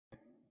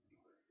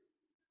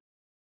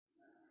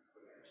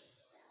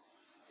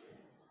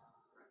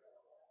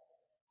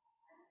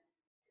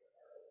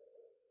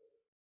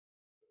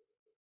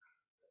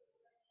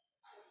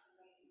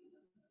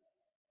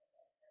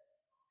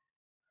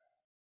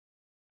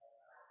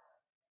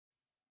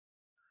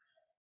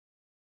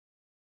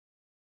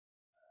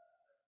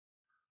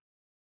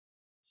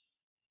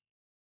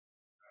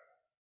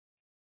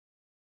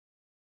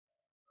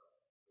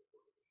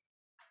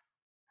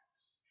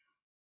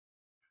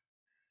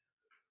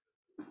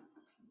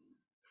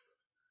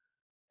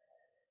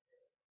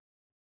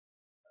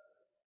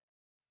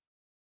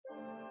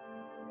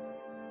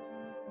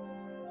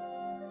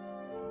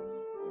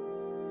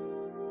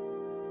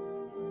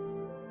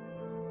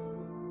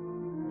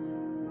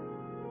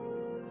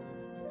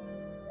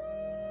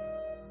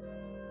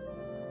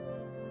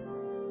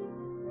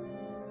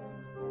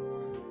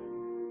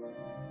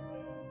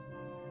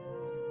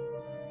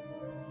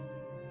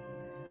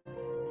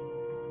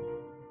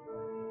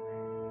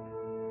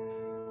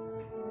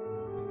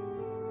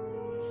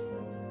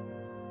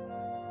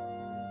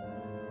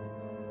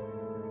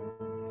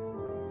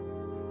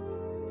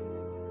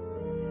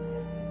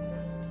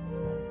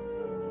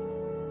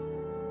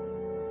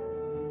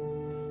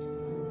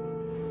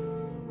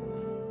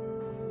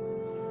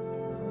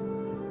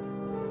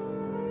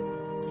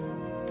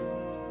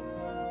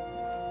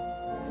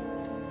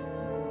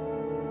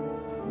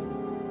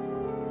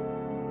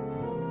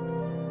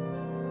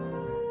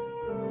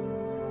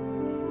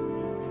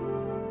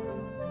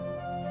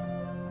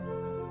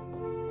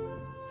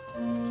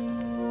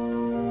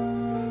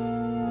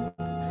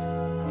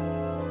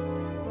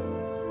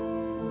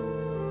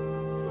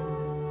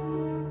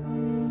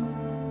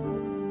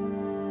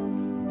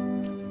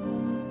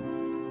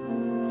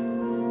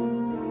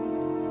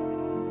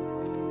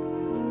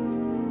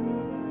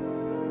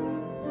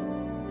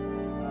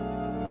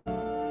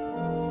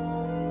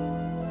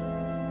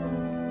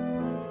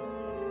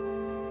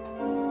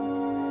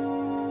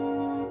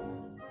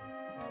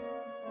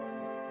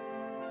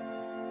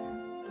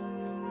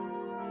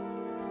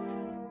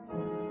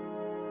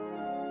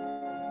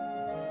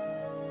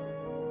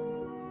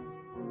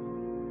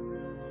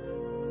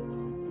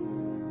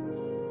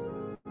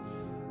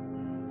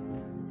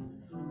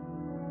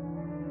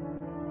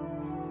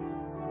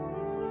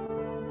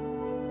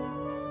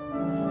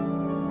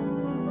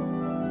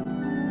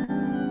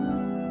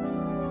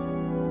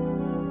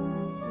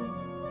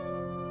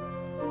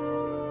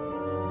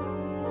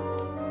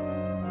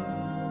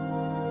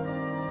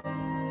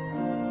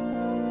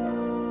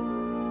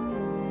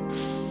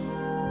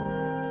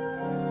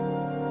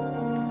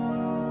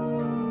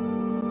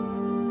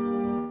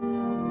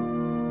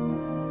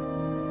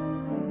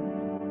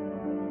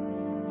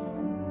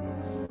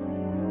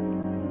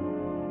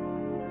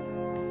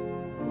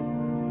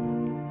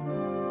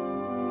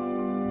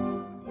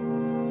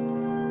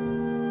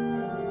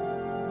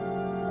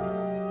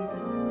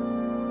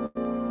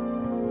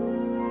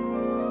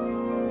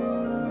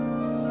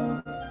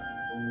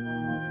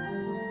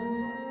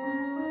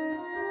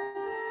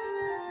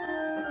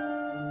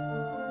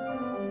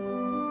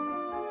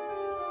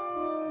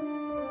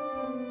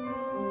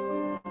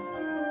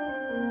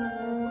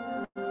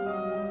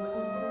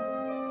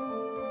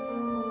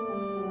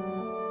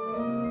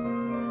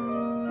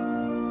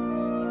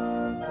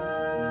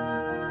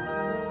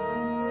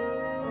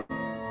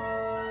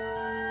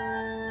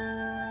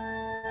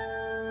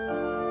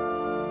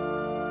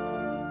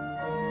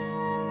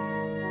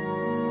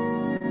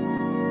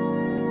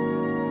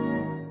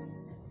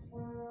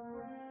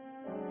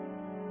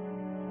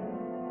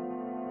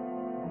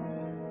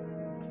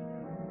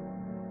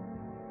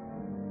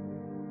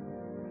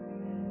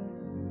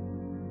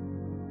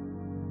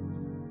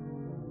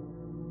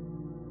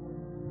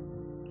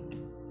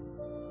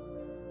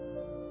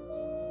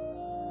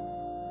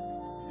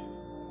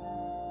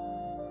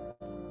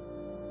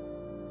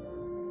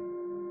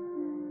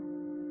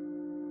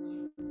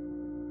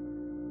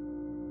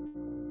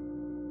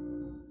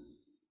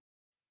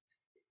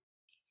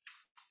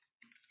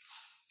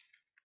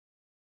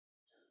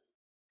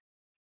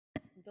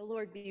The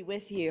Lord be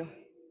with you.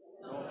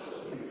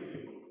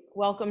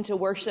 Welcome to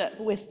worship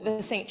with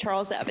the St.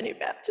 Charles Avenue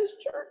Baptist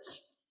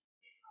Church.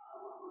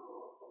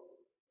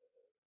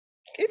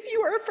 If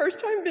you are a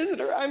first-time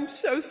visitor, I'm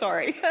so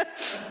sorry.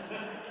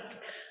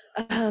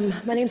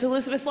 My name's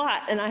Elizabeth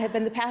Lott, and I have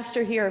been the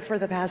pastor here for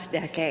the past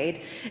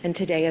decade, and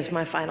today is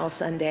my final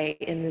Sunday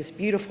in this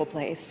beautiful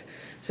place.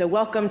 So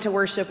welcome to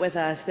worship with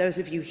us, those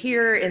of you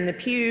here in the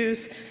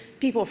pews,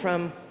 people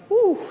from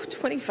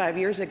 25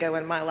 years ago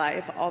in my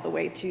life, all the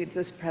way to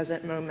this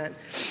present moment.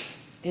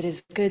 It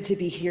is good to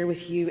be here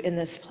with you in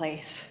this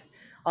place.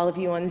 All of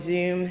you on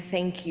Zoom,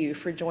 thank you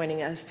for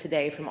joining us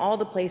today from all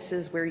the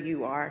places where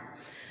you are.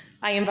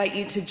 I invite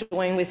you to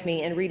join with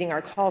me in reading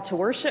our call to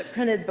worship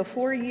printed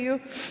before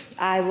you.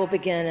 I will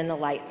begin in the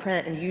light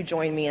print and you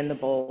join me in the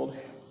bold.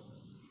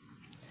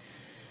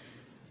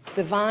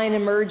 The vine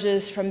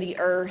emerges from the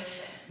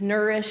earth,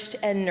 nourished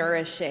and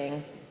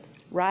nourishing,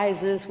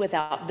 rises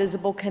without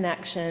visible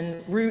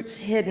connection, roots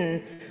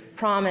hidden,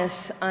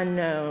 promise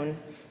unknown.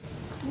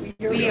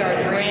 We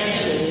are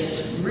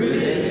branches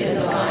rooted in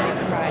the vine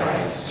of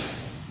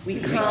Christ. We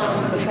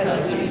come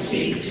because we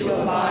seek to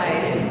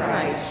abide in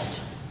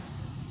Christ.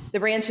 The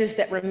branches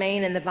that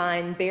remain in the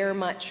vine bear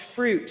much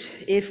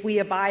fruit. If we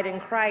abide in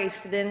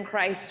Christ, then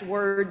Christ's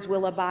words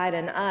will abide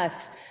in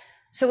us.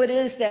 So it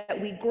is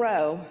that we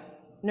grow,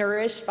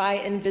 nourished by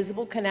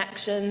invisible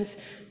connections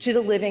to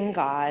the living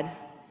God,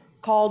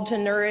 called to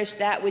nourish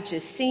that which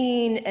is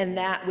seen and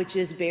that which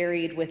is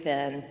buried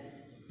within.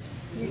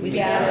 We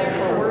gather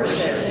for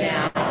worship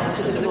now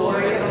to the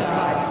glory of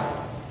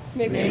God.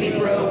 May we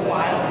grow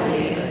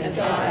wildly as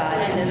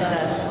God tends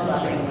us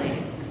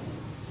lovingly.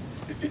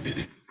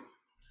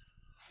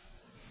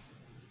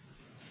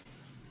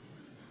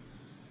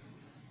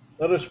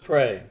 Let us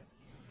pray.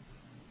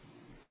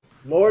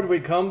 Lord, we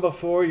come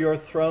before your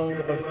throne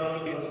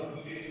of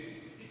peace,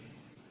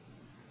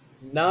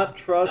 not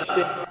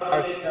trusting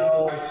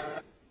ourselves,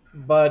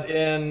 but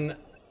in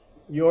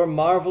your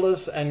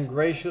marvelous and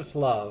gracious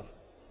love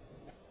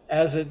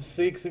as it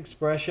seeks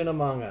expression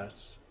among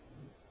us.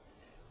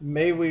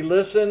 May we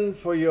listen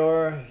for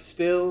your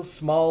still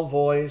small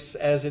voice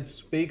as it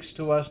speaks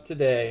to us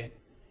today,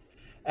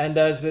 and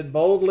as it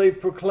boldly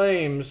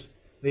proclaims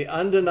the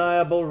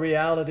undeniable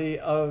reality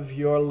of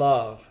your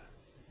love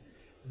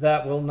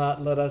that will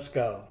not let us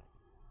go.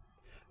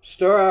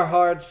 Stir our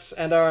hearts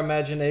and our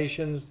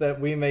imaginations that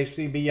we may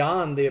see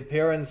beyond the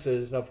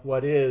appearances of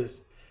what is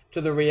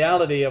to the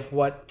reality of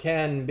what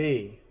can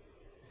be.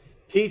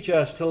 Teach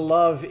us to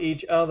love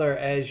each other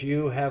as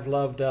you have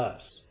loved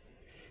us.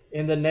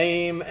 In the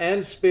name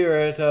and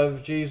spirit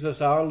of Jesus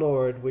our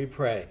Lord, we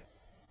pray.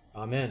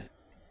 Amen.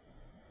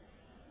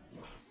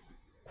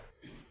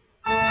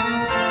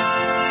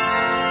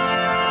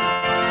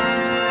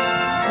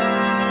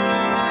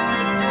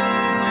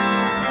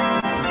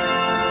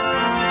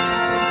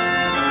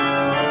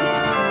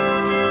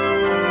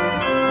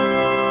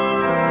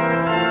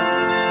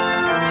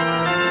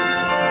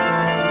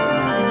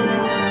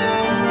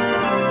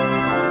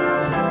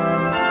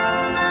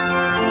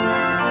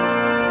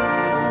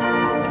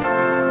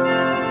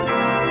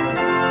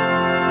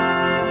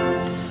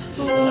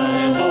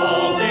 Let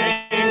all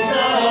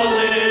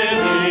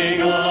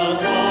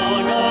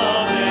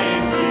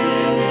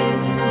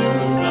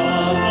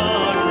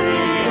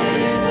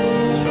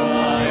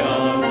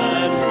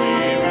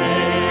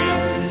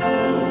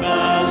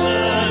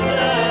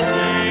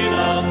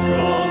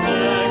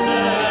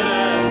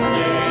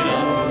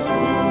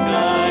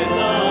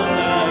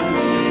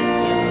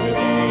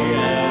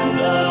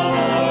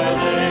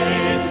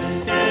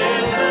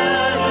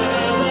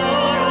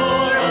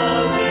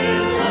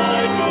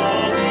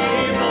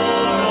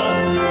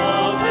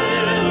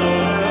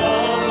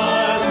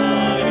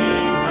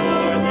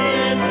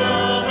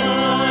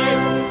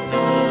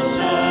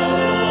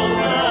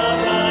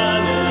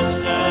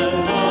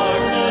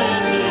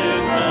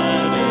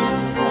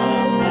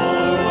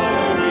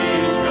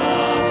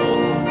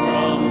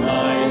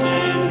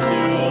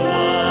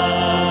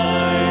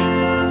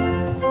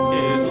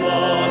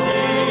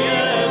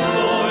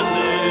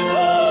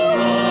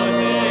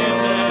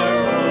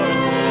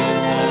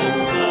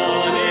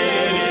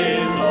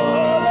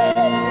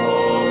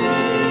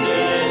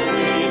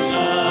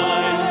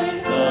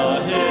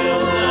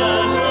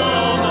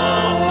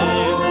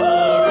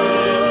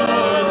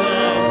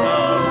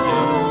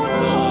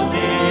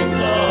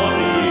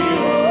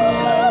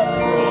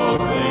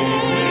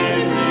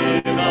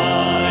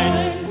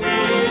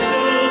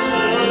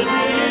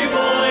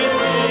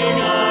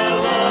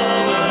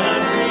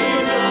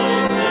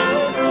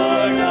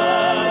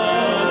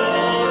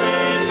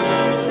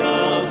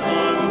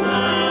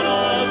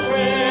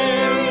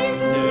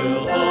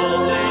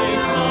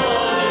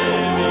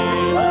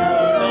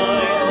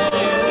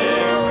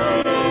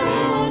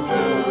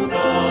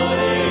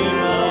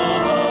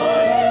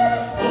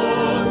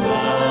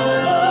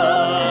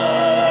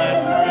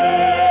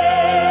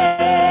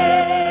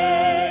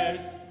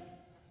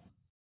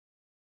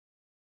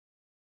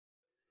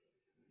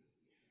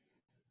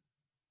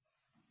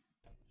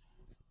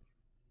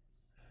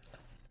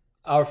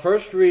Our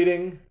first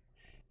reading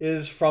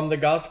is from the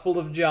Gospel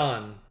of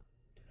John,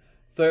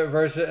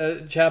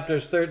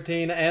 chapters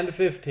 13 and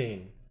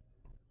 15,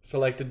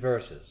 selected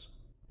verses.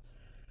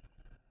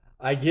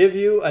 I give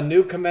you a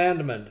new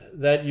commandment,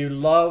 that you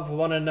love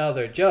one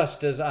another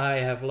just as I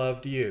have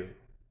loved you.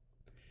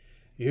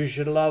 You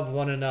should love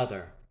one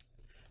another.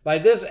 By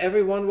this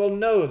everyone will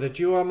know that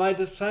you are my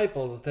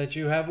disciples, that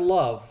you have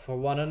love for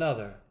one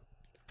another.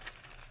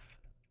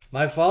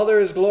 My Father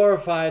is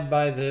glorified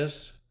by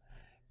this,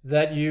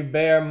 that you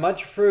bear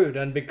much fruit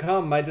and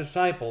become my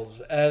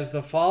disciples. As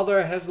the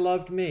Father has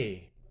loved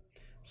me,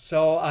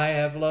 so I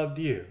have loved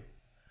you.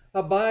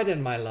 Abide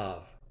in my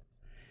love.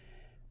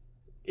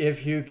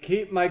 If you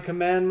keep my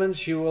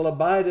commandments, you will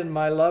abide in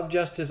my love,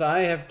 just as I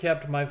have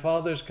kept my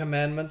Father's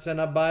commandments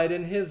and abide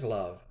in his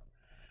love.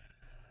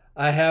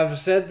 I have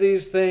said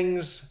these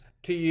things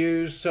to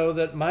you so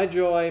that my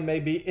joy may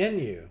be in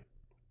you,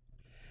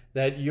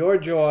 that your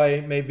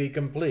joy may be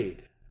complete.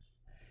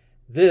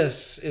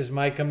 This is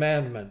my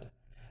commandment,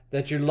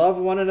 that you love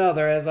one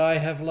another as I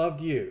have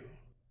loved you.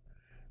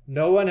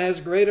 No one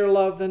has greater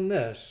love than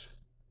this,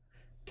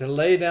 to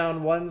lay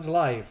down one's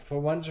life for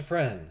one's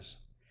friends.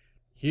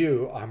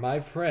 You are my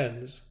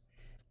friends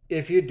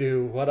if you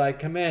do what I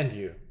command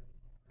you.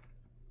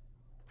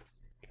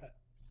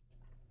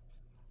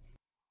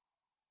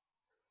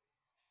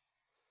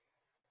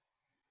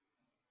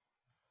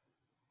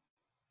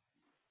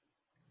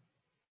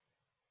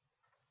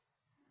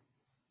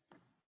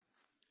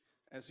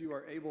 As you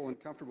are able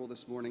and comfortable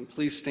this morning,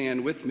 please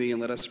stand with me and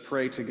let us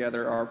pray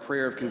together our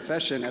prayer of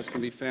confession, as can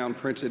be found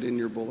printed in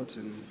your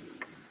bulletin.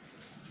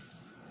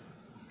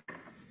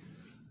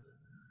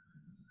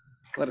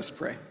 Let us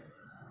pray.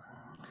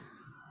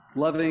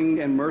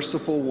 Loving and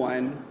merciful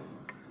One,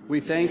 we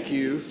thank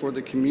you for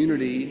the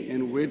community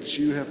in which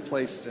you have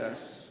placed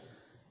us,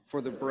 for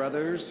the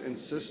brothers and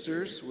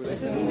sisters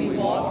with whom we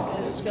walk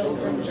this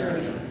pilgrim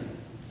journey.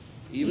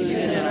 Even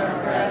in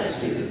our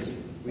gratitude,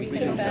 we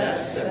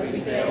confess that we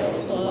fail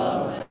to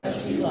love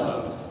as you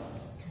love.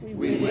 We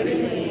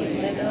wittingly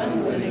and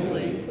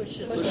unwittingly push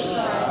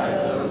aside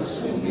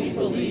those whom we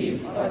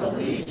believe are the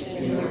least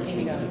in your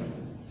kingdom.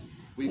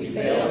 We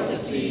fail to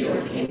see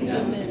your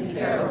kingdom in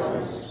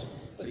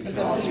parables,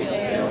 because we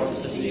fail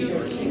to see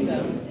your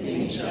kingdom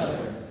in each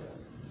other.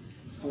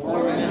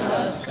 Form in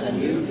us a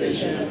new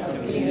vision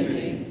of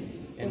unity,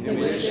 in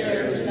which there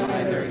is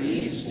neither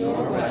east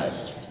nor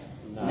west,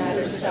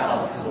 neither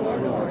south nor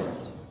north.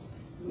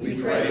 We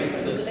pray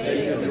for the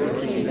sake of your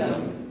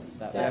kingdom,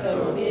 that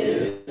both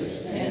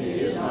is and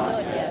is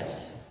not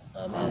yet.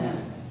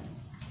 Amen.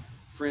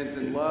 Friends,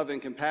 in love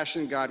and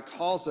compassion, God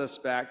calls us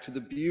back to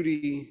the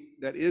beauty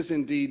that is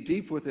indeed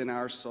deep within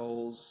our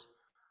souls.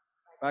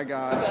 By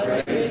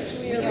God's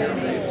grace, we are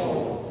made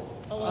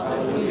whole.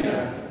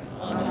 Hallelujah.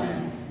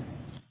 Amen.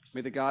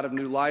 May the God of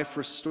new life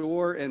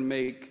restore and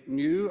make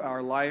new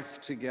our life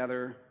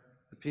together.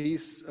 The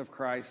peace of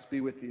Christ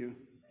be with you.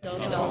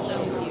 And also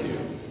with you.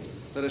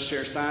 Let us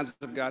share signs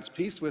of God's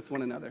peace with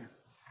one another.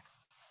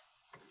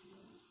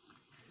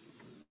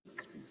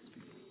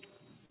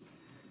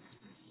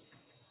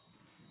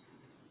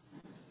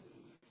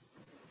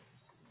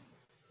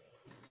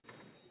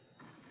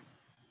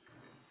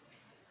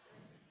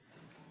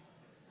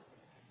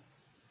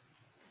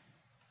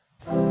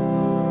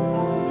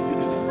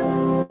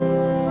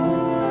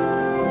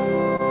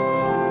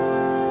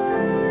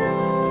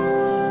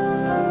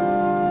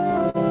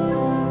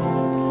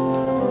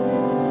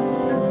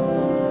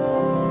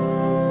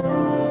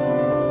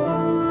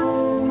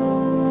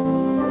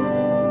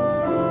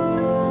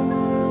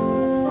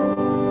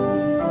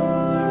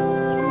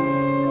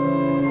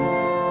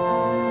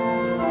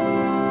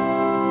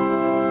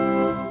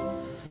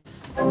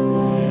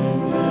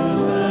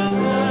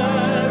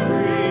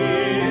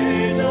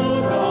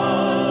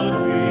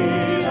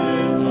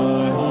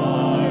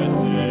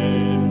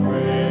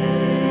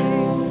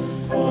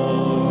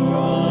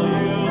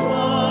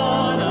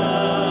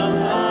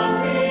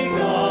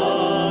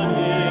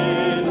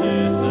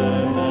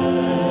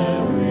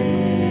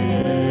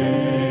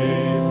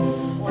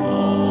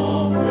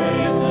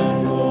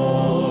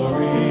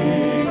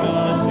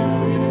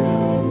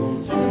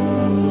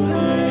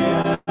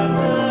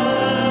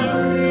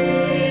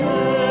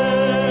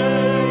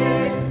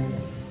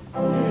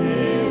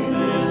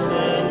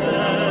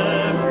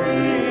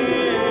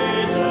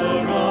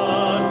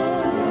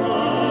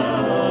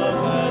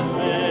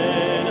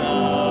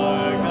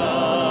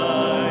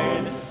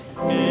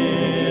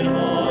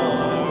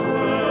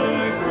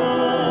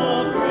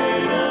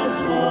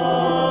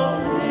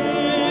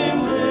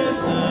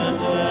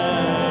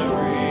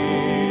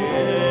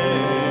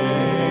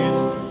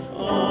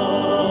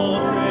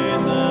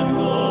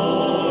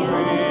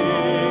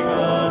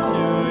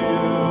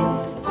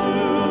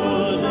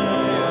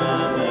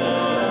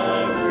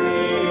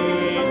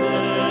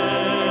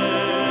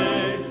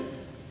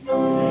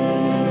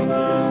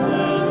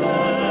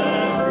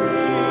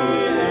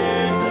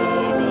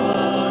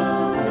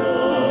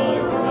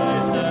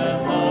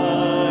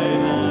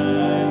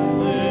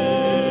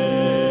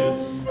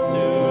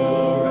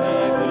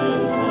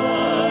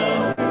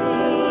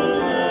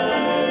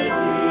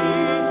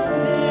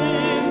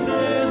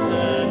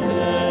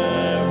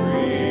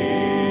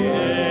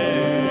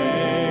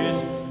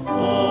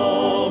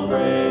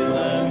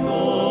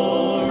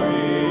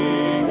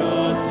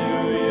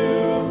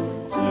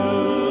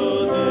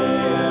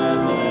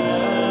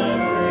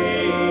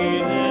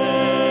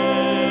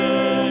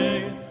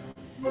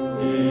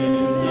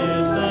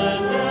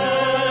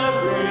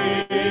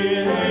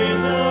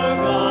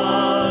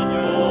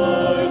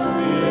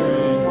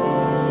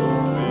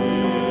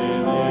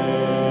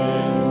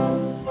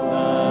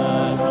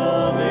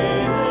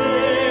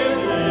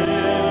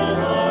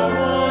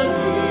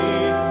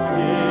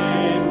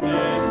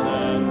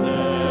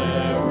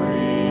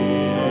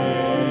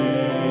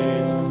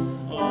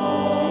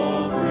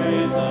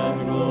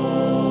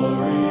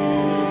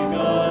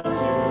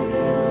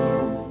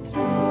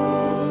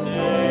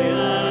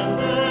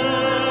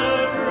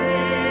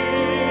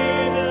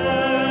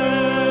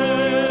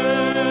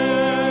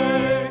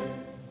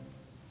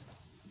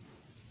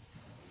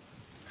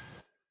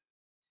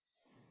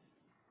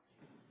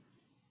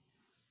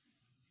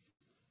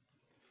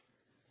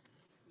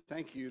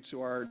 Thank you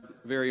to our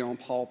very own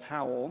Paul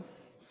Powell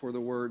for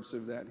the words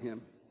of that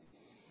hymn.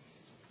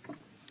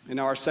 And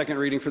now our second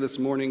reading for this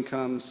morning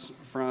comes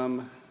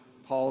from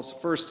Paul's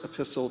first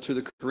epistle to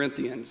the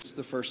Corinthians,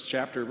 the first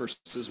chapter,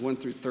 verses 1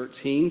 through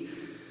 13.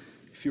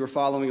 If you are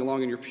following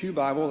along in your pew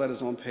Bible, that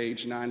is on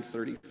page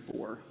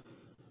 934.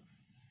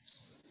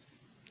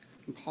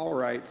 And Paul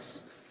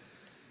writes,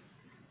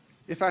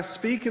 "If I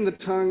speak in the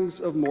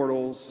tongues of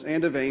mortals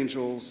and of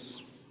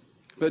angels,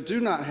 but do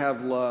not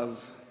have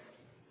love,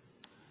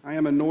 I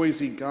am a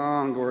noisy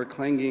gong or a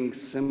clanging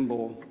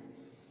cymbal.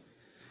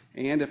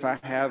 And if I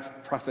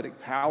have prophetic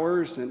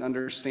powers and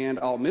understand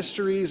all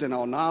mysteries and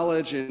all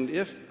knowledge, and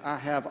if I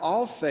have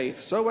all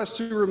faith so as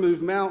to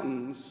remove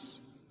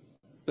mountains,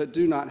 but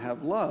do not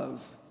have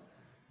love,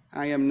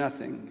 I am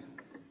nothing.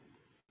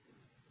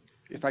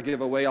 If I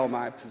give away all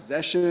my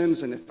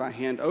possessions, and if I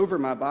hand over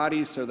my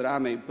body so that I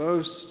may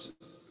boast,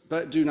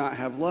 but do not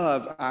have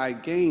love, I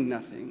gain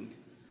nothing.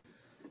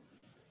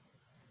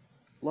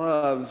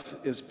 Love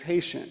is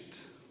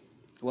patient.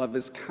 Love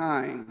is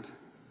kind.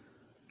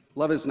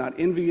 Love is not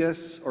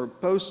envious or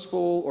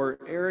boastful or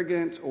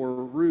arrogant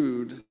or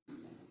rude.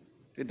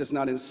 It does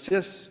not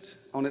insist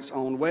on its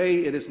own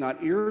way. It is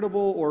not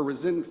irritable or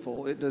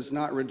resentful. It does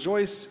not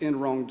rejoice in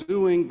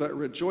wrongdoing, but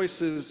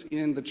rejoices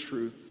in the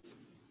truth.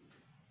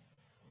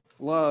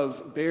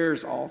 Love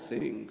bears all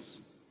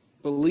things,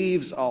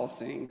 believes all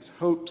things,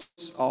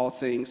 hopes all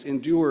things,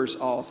 endures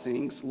all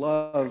things.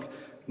 Love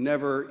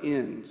never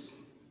ends.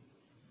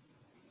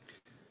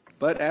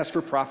 But as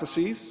for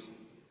prophecies,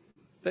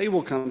 they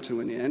will come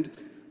to an end.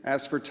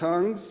 As for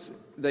tongues,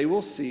 they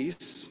will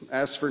cease.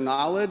 As for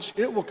knowledge,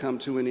 it will come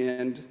to an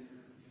end.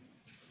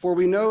 For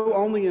we know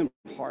only in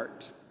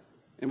part,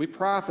 and we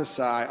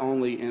prophesy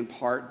only in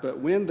part. But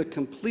when the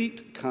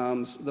complete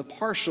comes, the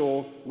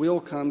partial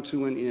will come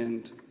to an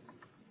end.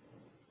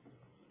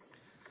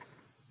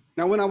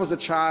 Now, when I was a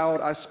child,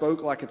 I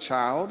spoke like a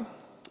child.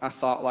 I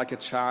thought like a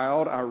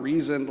child. I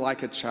reasoned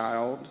like a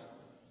child.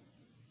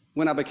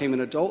 When I became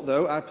an adult,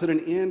 though, I put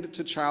an end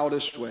to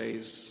childish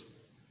ways.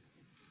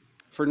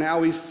 For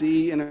now we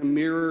see in a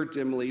mirror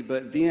dimly,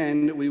 but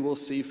then we will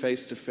see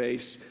face to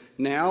face.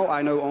 Now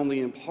I know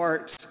only in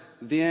part,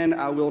 then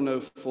I will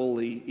know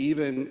fully,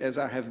 even as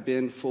I have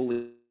been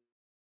fully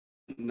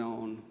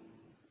known.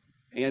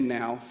 And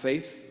now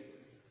faith,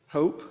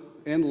 hope,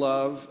 and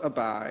love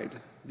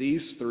abide,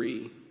 these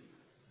three,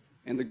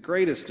 and the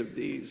greatest of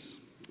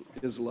these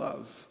is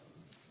love.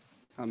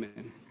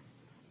 Amen.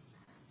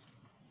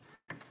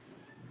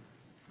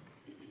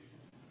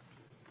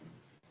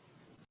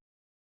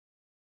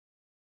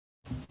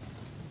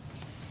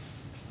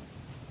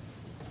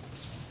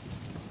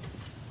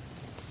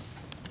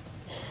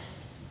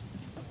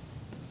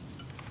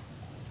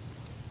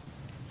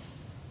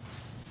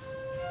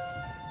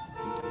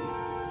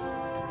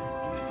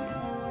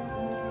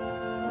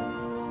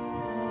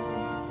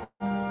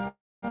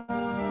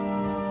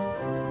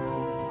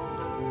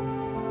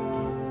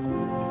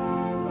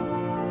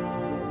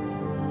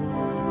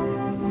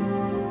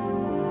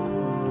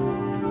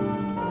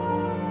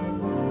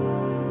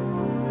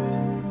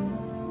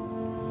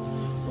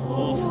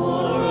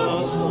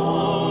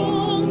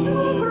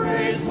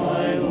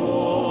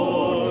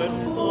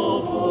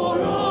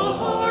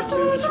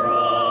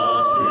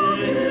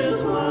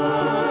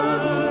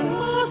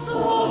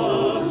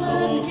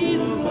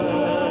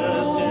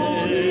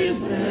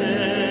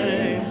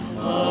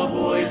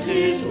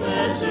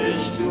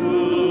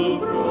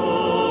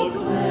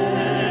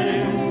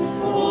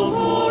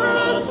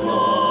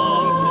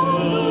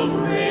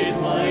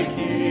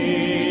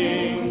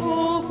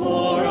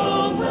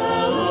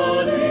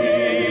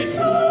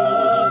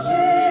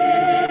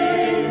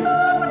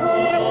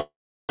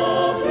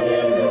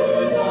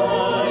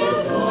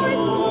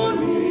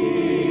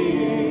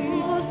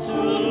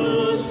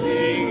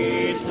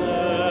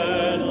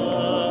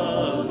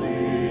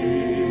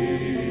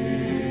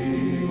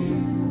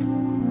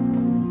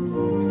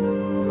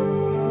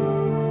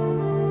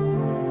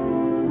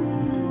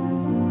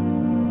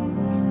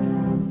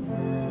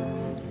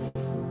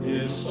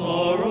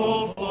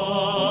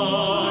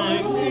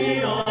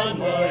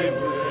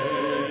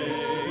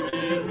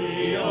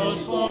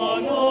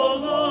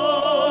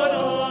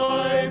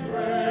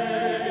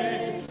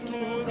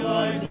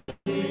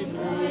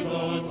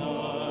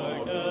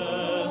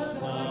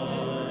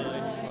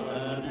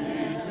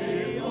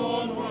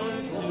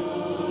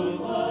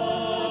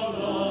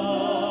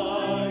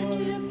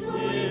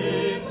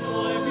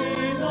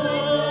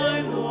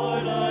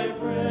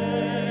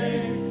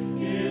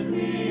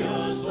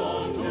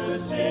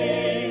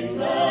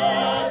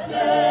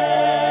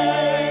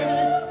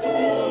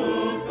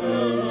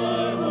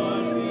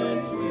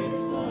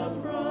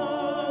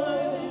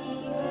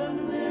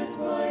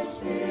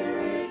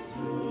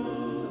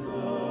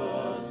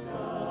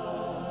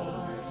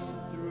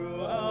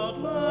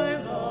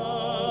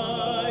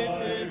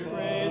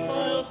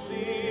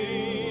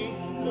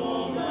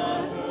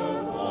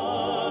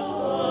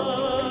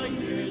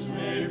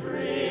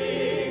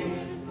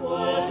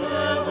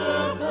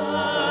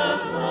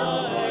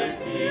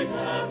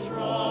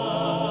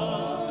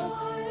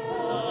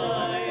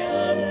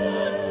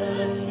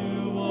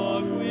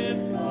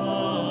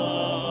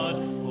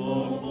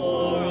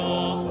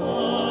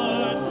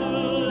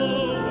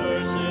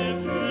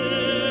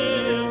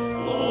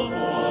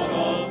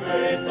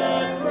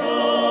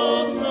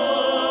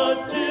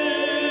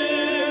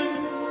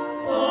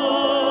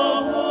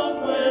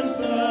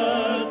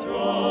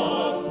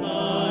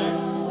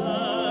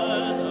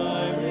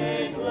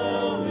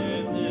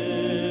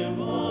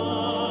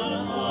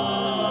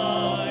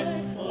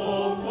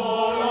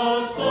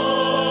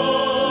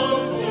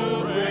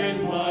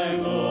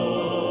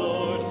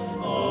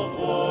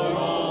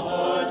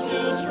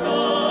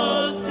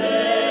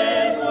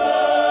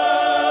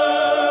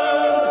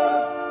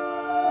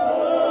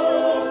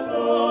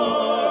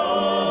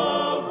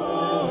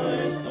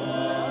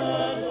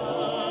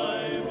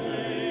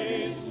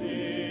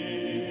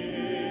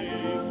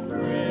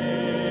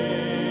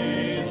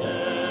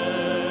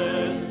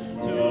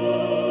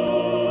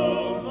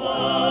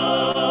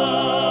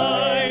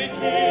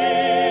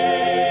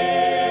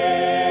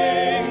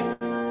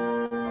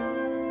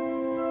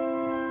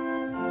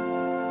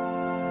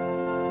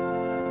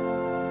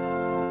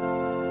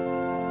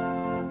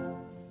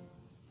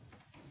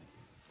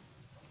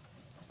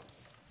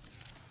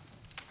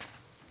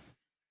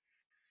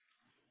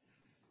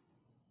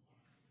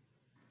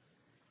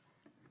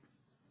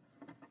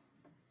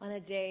 On a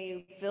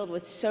day filled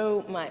with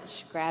so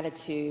much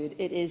gratitude,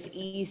 it is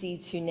easy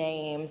to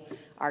name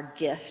our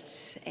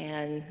gifts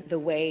and the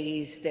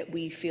ways that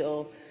we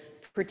feel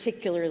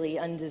particularly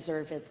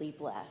undeservedly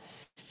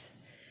blessed.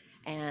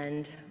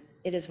 And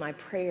it is my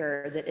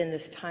prayer that in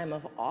this time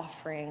of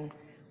offering,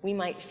 we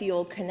might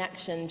feel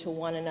connection to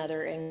one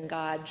another in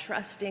God,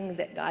 trusting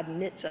that God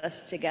knits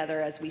us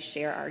together as we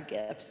share our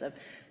gifts of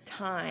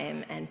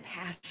time and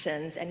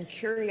passions and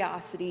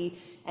curiosity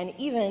and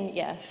even,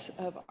 yes,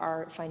 of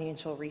our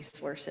financial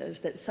resources,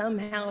 that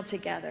somehow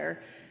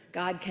together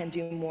God can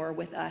do more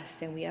with us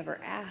than we ever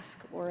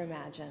ask or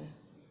imagine.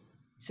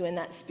 So in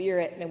that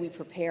spirit, may we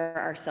prepare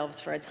ourselves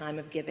for a time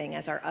of giving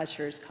as our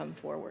ushers come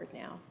forward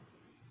now.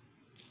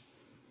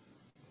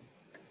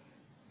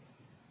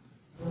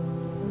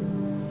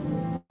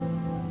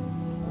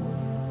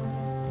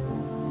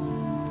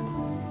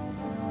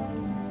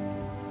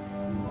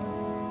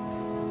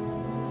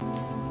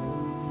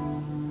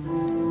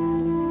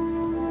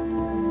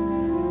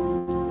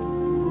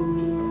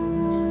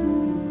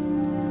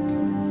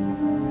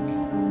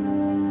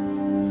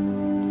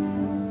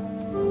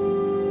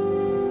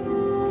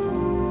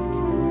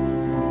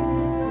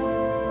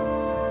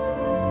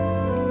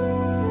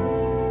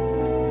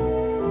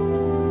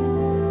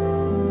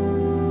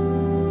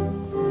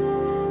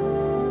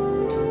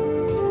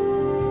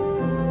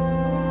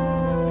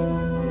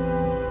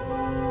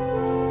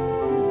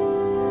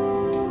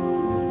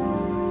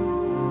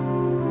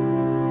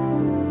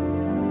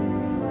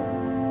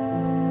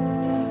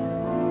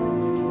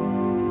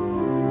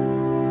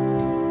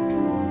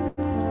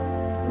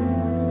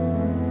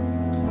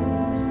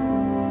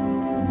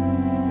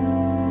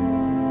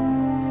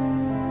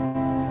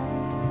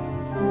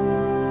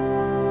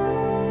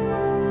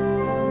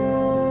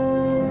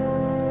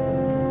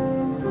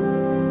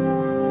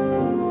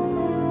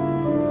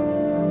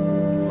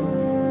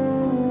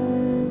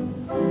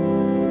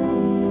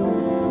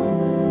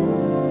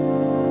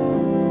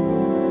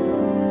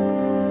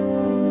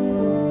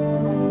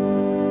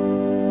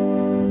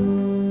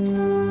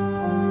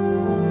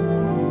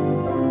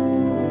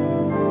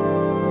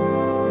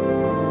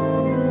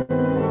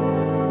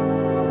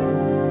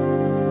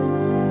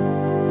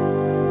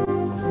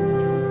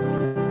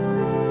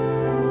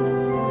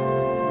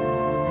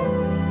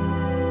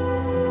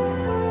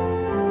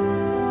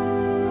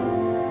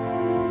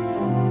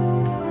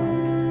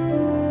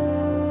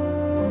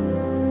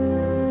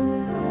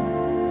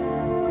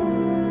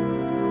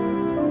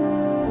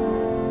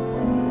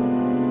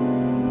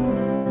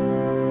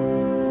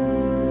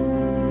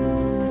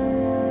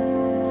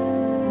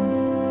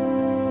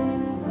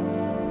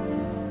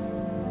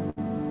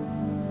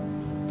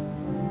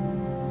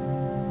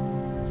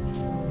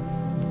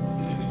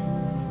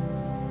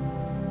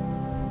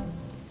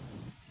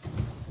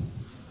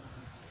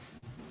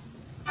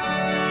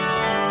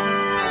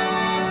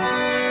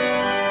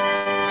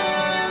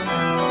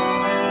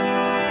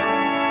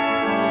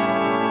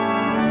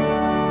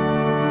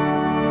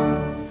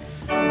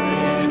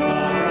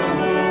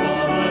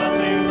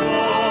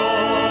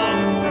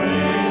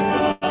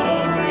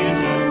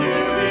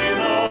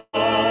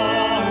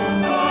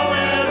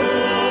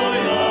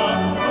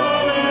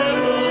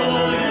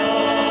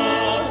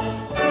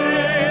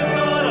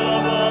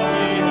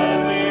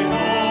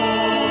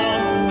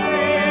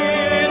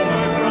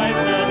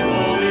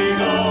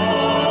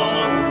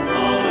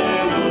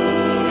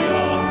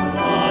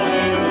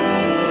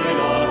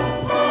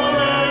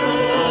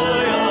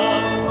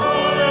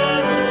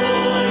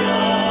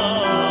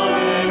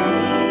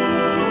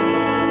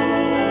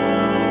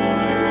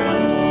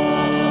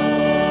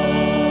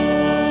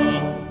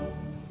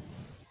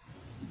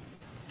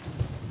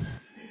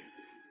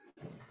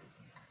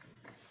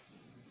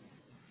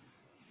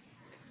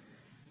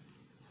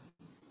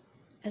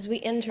 As we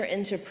enter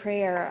into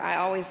prayer, I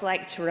always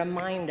like to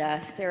remind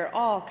us there are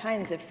all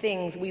kinds of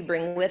things we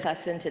bring with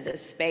us into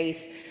this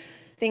space,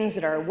 things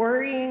that are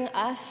worrying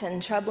us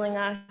and troubling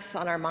us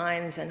on our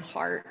minds and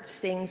hearts,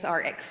 things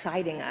are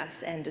exciting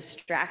us and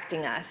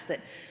distracting us,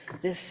 that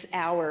this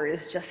hour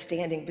is just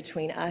standing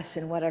between us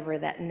and whatever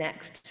that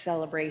next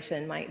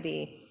celebration might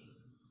be.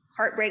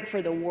 Heartbreak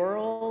for the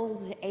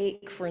world,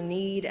 ache for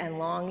need and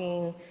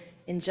longing,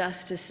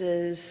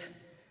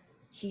 injustices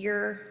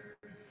here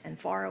and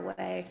far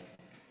away.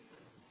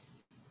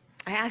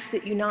 I ask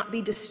that you not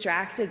be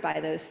distracted by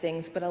those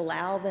things, but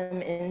allow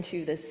them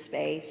into this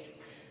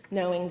space,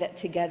 knowing that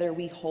together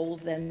we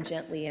hold them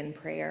gently in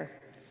prayer.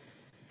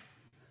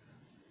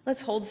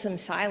 Let's hold some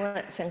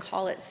silence and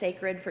call it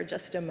sacred for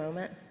just a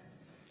moment,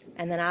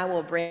 and then I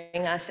will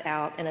bring us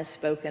out in a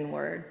spoken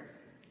word.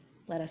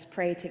 Let us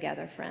pray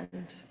together,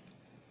 friends.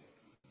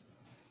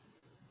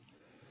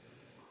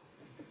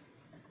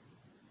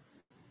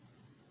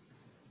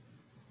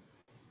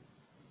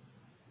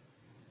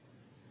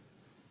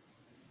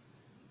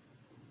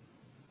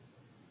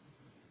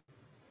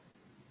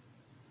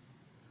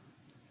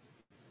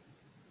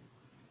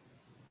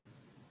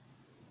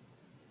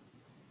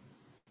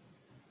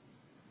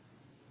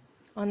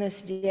 On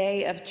this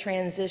day of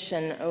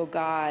transition, O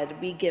God,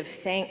 we give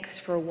thanks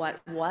for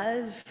what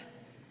was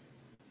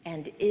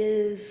and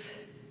is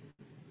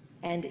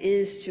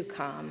to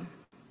come.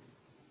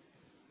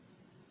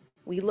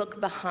 We look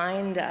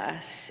behind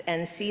us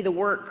and see the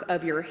work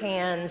of your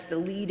hands, the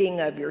leading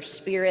of your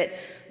Spirit,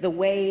 the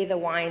way, the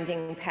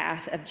winding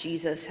path of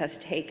Jesus has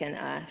taken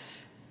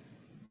us.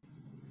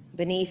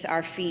 Beneath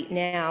our feet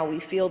now, we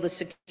feel the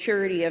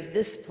security of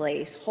this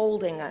place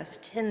holding us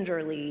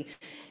tenderly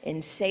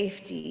in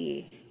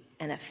safety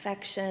and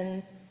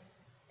affection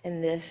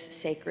in this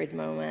sacred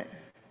moment.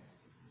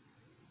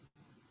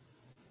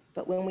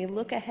 But when we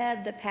look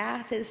ahead, the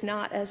path is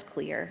not as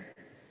clear.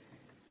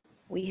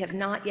 We have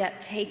not yet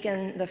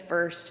taken the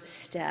first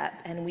step,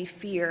 and we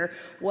fear,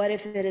 what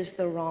if it is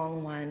the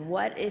wrong one?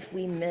 What if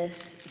we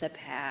miss the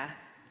path?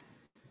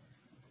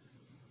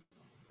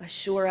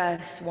 Assure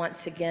us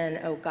once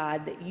again, O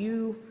God, that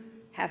you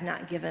have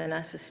not given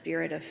us a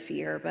spirit of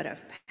fear, but of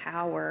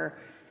power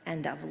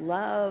and of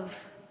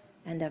love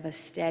and of a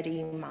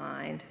steady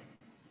mind.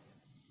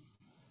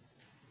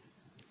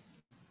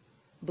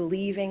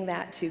 Believing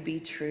that to be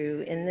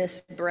true, in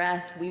this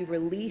breath, we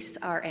release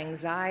our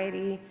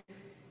anxiety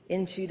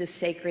into the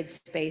sacred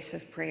space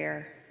of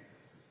prayer.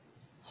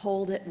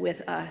 Hold it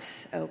with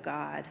us, O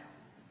God,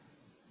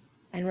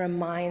 and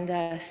remind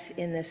us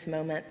in this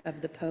moment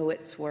of the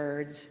poet's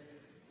words,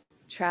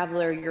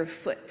 "Traveler, your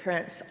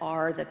footprints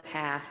are the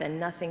path and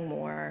nothing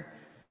more.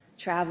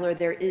 Traveler,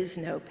 there is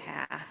no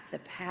path. The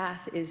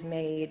path is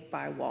made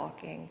by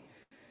walking.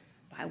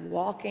 By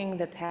walking,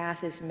 the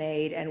path is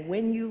made, and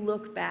when you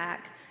look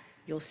back,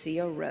 you'll see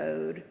a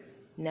road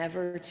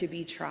never to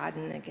be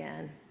trodden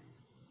again."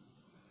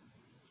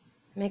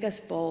 Make us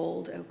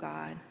bold, O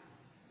God.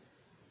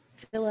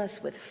 Fill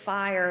us with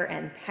fire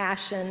and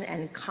passion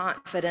and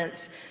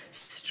confidence.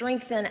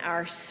 Strengthen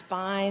our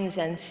spines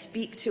and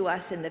speak to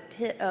us in the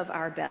pit of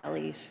our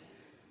bellies.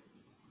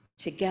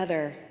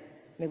 Together,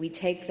 may we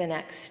take the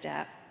next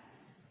step.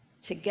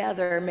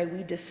 Together, may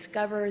we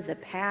discover the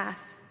path.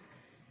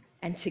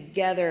 And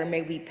together,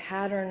 may we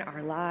pattern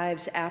our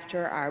lives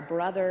after our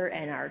brother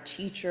and our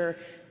teacher,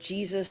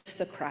 Jesus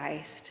the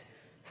Christ,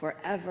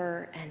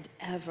 forever and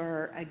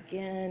ever,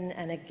 again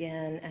and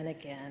again and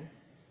again.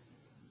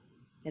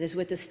 It is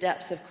with the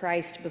steps of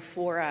Christ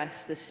before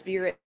us, the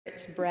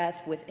Spirit's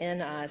breath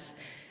within us,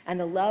 and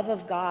the love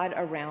of God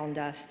around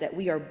us that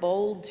we are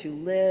bold to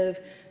live,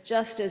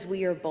 just as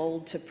we are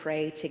bold to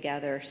pray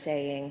together,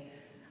 saying,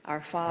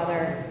 "Our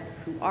Father,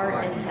 who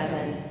art in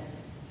heaven,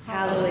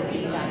 hallowed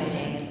be thy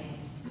name.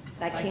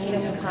 Thy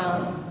kingdom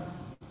come,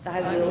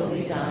 thy will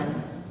be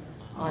done,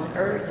 on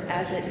earth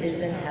as it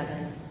is in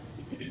heaven.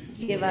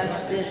 Give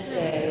us this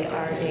day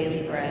our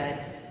daily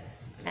bread,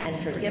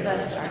 and forgive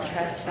us our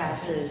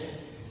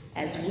trespasses,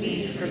 as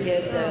we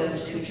forgive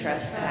those who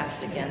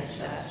trespass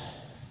against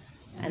us.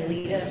 And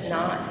lead us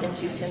not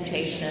into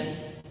temptation,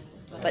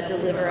 but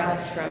deliver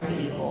us from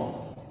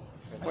evil.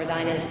 For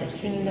thine is the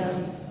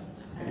kingdom,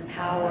 and the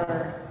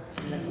power,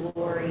 and the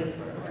glory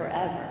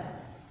forever.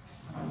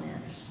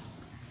 Amen.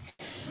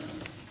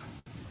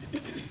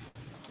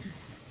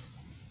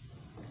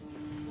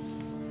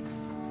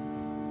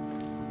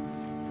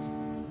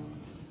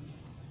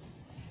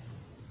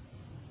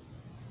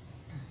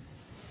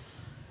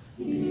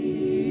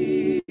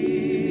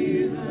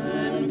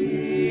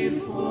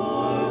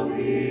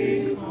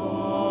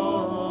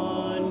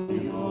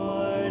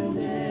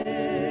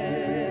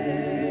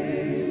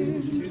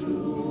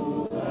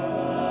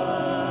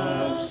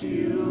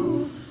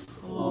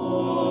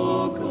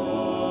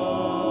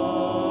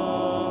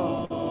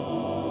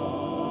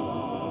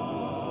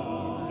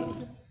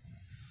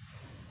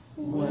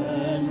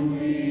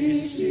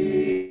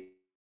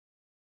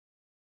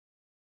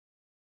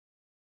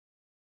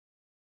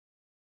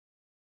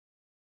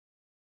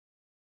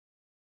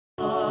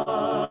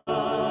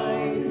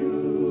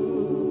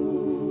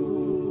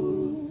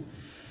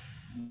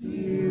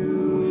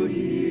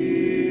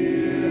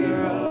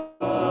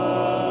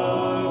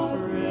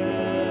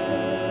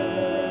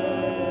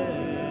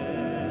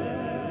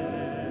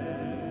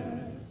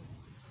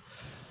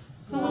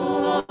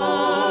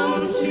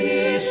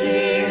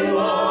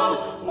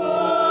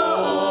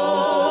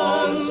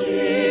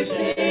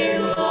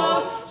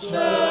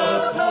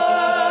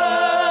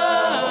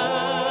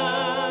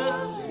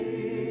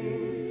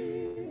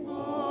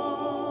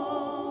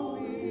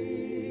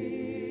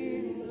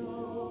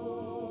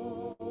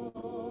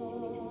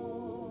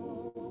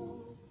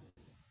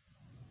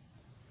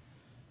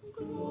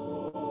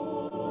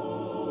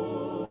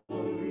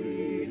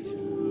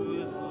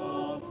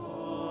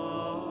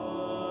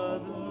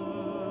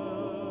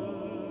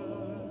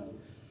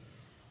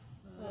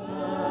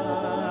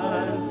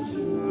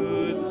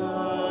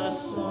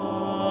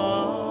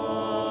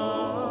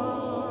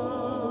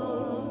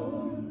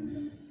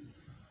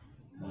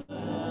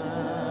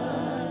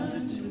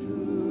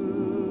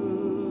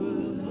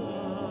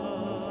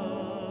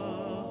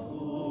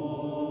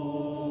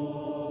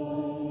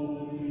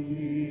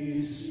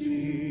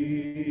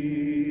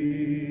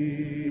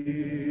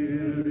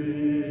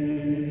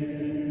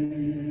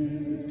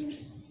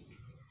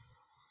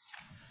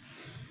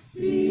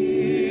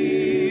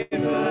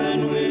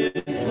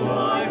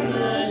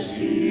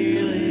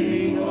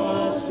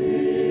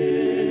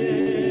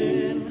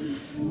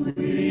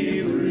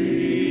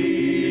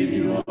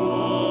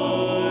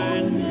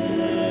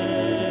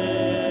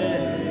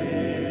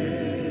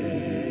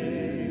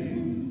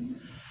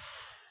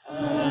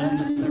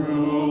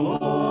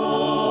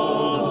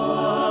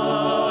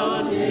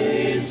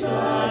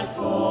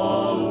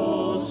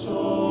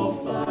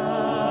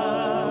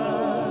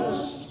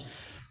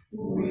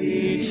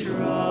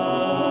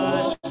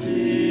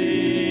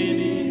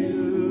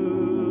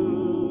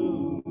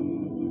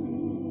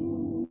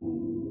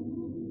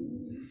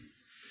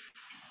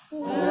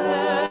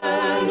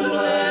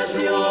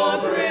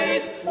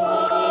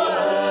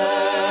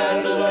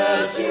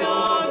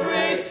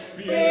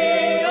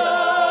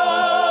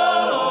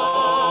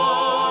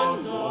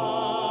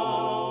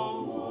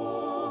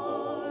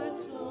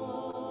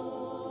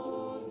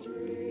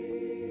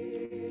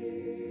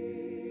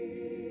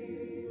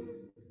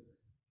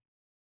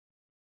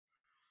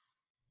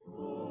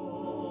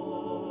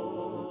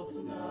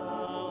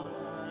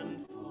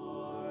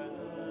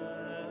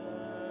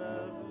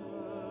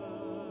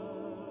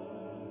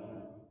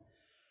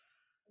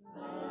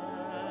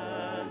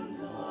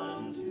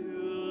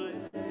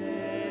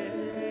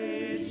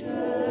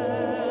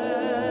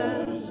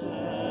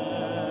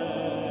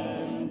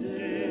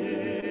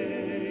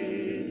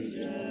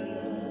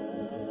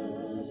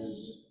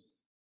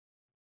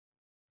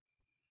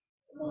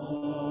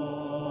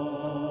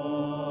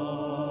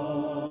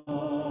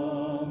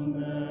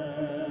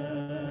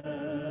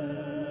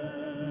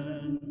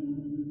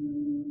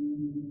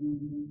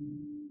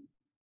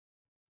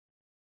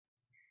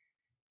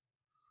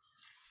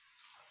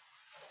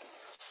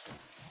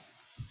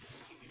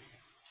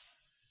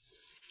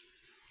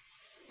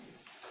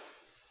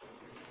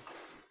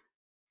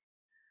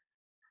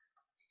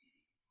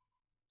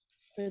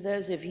 For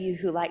those of you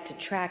who like to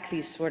track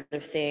these sort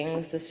of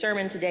things, the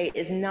sermon today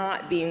is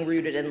not being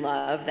rooted in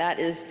love.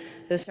 That is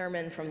the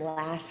sermon from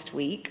last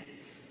week,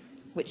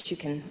 which you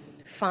can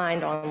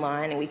find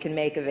online and we can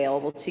make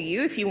available to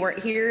you if you weren't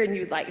here and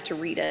you'd like to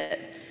read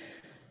it.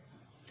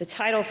 The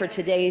title for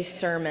today's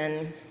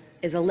sermon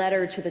is A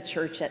Letter to the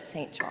Church at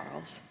St.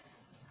 Charles.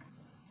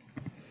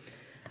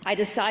 I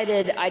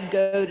decided I'd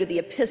go to the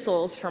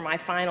epistles for my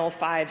final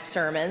 5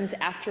 sermons.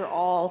 After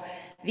all,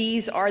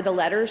 these are the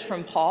letters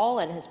from Paul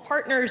and his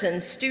partners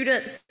and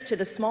students to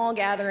the small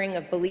gathering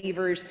of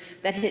believers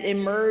that had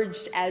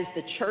emerged as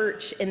the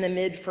church in the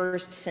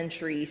mid-1st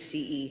century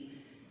CE.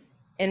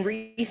 In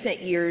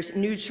recent years,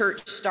 new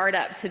church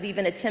startups have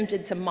even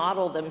attempted to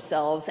model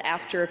themselves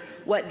after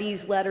what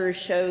these letters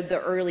showed the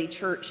early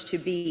church to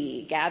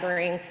be,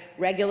 gathering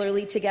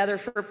regularly together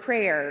for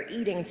prayer,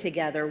 eating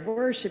together,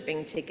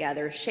 worshiping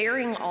together,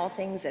 sharing all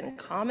things in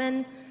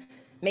common,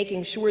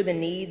 making sure the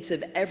needs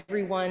of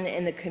everyone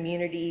in the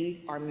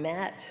community are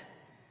met.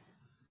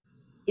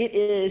 It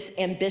is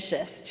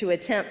ambitious to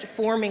attempt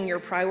forming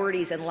your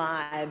priorities and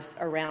lives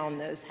around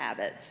those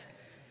habits.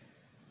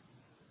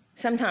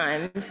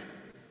 Sometimes,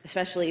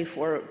 especially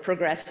for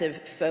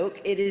progressive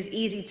folk, it is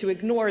easy to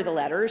ignore the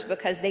letters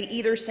because they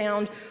either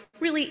sound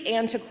really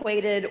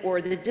antiquated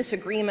or the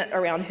disagreement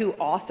around who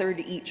authored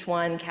each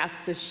one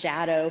casts a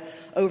shadow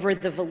over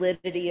the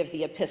validity of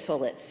the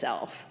epistle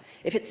itself.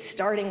 If it's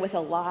starting with a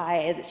lie,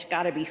 it's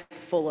got to be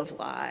full of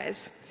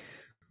lies.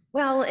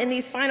 Well, in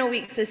these final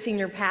weeks as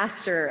senior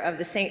pastor of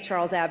the St.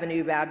 Charles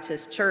Avenue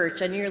Baptist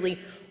Church, a nearly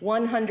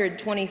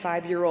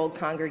 125-year-old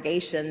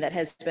congregation that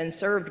has been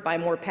served by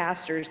more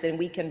pastors than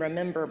we can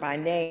remember by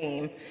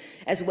name,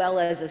 as well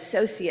as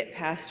associate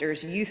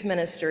pastors, youth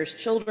ministers,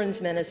 children's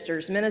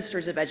ministers,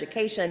 ministers of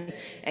education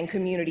and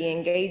community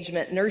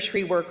engagement,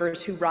 nursery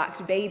workers who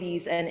rocked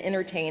babies and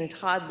entertained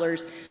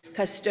toddlers,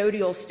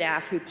 custodial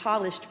staff who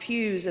polished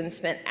pews and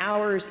spent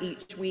hours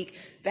each week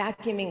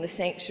vacuuming the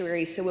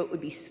sanctuary so it would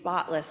be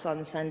spotless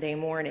on Sunday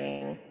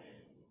morning.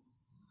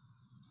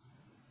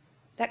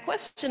 That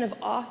question of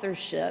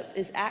authorship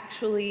is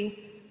actually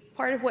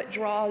part of what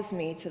draws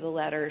me to the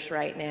letters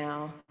right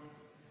now.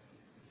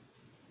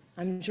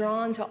 I'm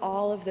drawn to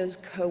all of those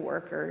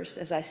co-workers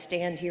as I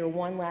stand here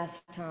one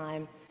last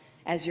time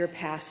as your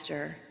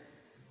pastor,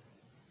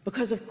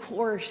 because of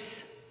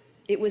course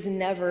it was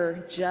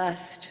never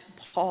just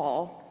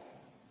Paul.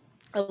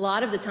 A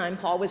lot of the time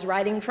Paul was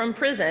writing from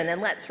prison,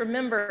 and let's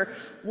remember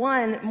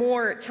one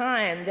more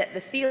time that the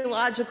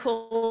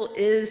theological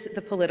is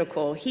the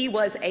political. He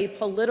was a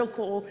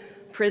political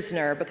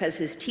prisoner because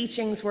his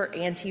teachings were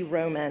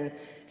anti-Roman.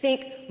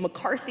 Think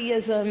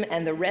McCarthyism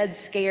and the Red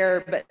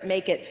Scare, but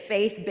make it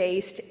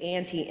faith-based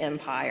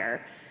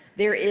anti-empire.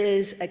 There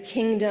is a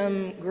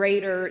kingdom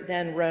greater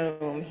than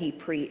Rome, he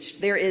preached.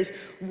 There is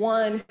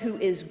one who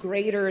is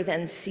greater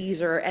than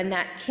Caesar, and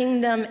that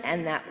kingdom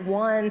and that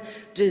one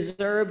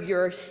deserve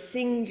your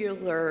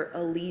singular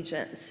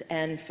allegiance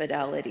and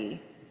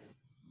fidelity.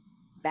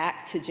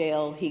 Back to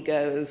jail he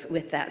goes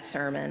with that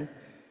sermon.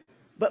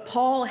 But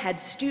Paul had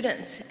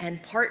students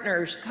and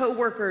partners,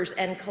 co-workers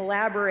and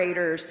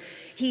collaborators.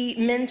 He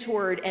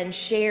mentored and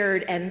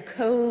shared and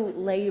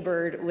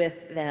co-labored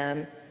with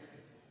them.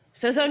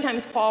 So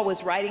sometimes Paul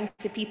was writing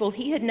to people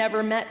he had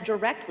never met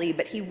directly,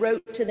 but he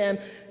wrote to them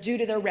due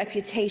to their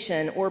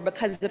reputation or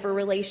because of a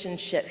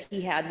relationship he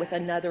had with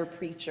another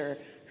preacher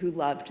who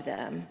loved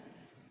them.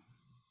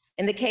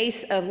 In the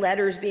case of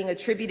letters being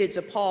attributed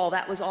to Paul,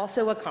 that was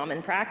also a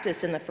common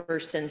practice in the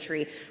 1st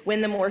century.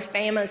 When the more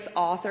famous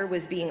author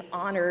was being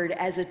honored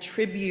as a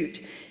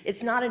tribute,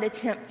 it's not an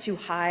attempt to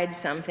hide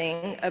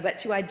something, but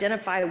to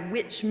identify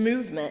which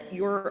movement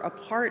you're a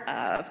part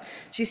of.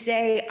 To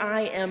say,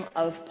 I am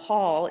of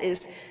Paul,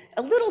 is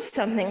a little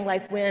something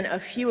like when a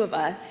few of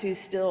us who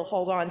still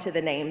hold on to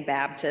the name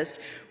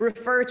Baptist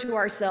refer to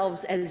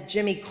ourselves as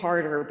Jimmy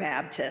Carter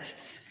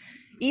Baptists.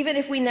 Even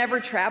if we never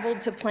traveled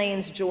to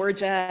Plains,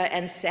 Georgia,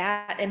 and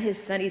sat in his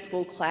Sunday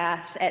school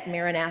class at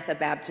Maranatha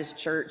Baptist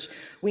Church,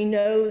 we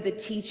know the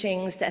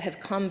teachings that have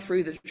come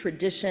through the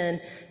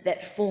tradition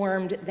that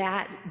formed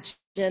that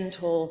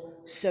gentle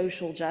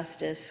social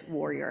justice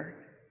warrior.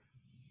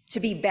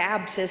 To be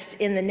Baptist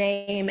in the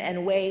name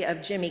and way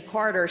of Jimmy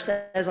Carter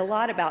says a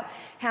lot about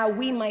how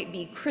we might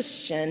be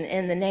Christian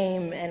in the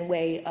name and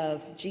way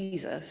of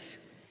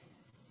Jesus,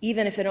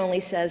 even if it only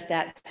says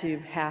that to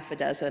half a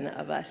dozen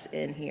of us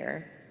in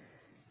here.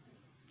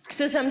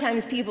 So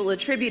sometimes people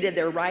attributed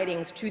their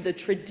writings to the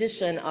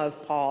tradition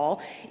of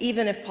Paul,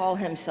 even if Paul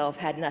himself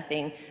had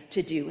nothing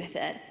to do with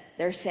it.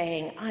 They're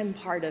saying, I'm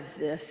part of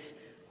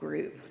this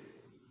group.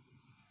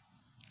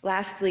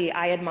 Lastly,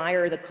 I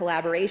admire the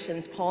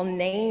collaborations Paul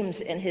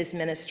names in his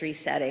ministry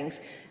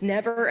settings,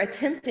 never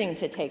attempting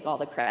to take all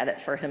the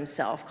credit for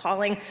himself,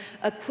 calling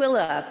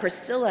Aquila,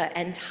 Priscilla,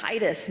 and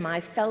Titus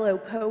my fellow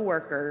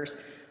co-workers,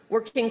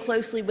 working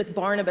closely with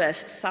Barnabas,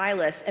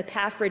 Silas,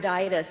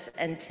 Epaphroditus,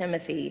 and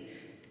Timothy.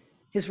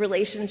 His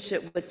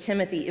relationship with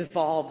Timothy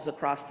evolves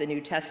across the New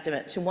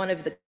Testament to one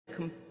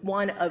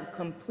of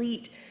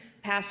complete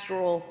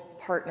pastoral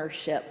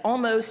partnership,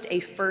 almost a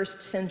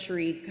first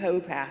century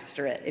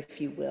co-pastorate,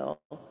 if you will.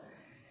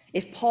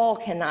 If Paul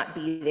cannot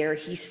be there,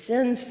 he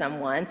sends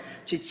someone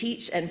to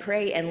teach and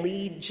pray and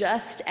lead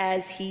just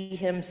as he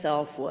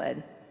himself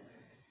would.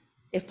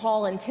 If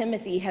Paul and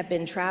Timothy have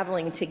been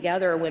traveling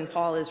together when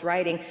Paul is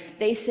writing,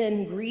 they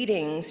send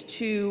greetings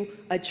to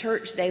a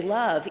church they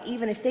love,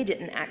 even if they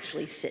didn't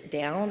actually sit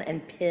down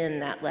and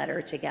pen that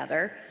letter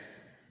together.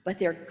 But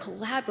they're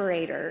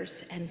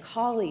collaborators and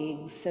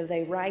colleagues, so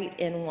they write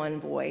in one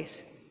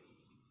voice.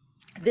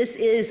 This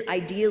is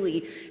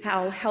ideally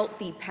how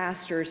healthy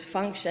pastors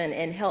function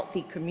in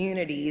healthy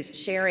communities,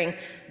 sharing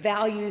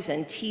values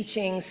and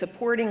teaching,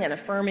 supporting and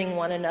affirming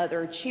one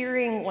another,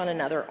 cheering one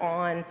another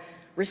on,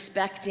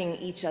 respecting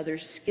each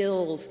other's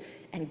skills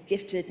and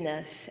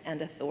giftedness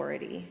and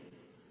authority.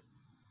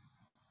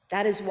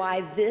 That is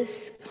why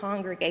this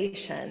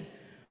congregation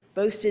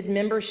boasted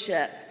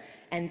membership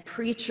and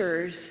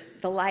preachers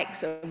the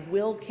likes of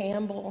Will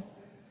Campbell,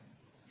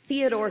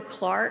 Theodore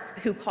Clark,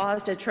 who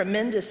caused a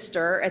tremendous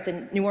stir at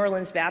the New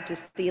Orleans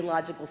Baptist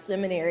Theological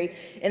Seminary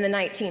in the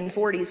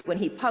 1940s when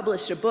he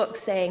published a book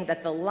saying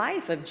that the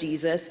life of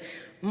Jesus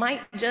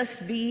might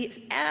just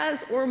be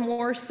as or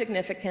more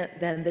significant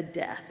than the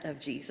death of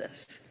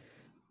Jesus.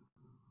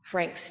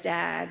 Frank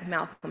Stagg,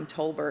 Malcolm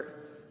Tolbert,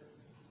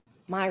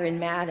 Myron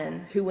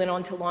Madden, who went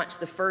on to launch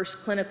the first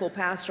clinical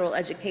pastoral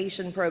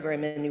education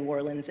program in New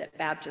Orleans at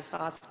Baptist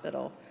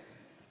Hospital.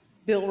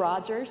 Bill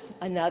Rogers,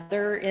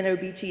 another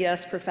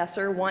NOBTS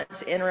professor,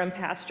 once interim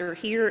pastor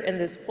here in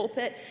this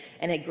pulpit,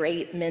 and a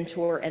great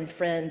mentor and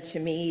friend to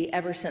me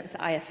ever since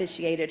I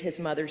officiated his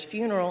mother's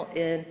funeral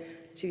in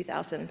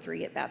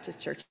 2003 at Baptist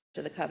Church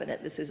of the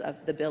Covenant. This is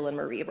of the Bill and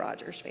Marie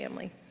Rogers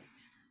family.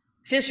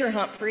 Fisher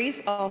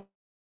Humphreys, also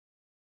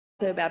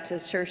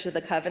Baptist Church of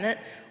the Covenant,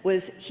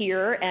 was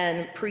here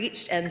and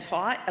preached and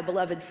taught, a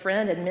beloved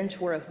friend and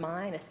mentor of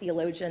mine, a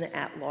theologian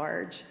at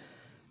large.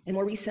 And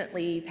more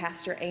recently,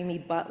 Pastor Amy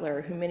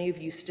Butler, who many of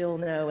you still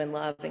know and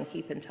love and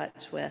keep in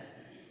touch with.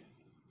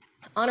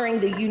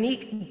 Honoring the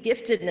unique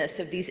giftedness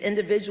of these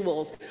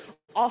individuals,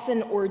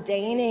 often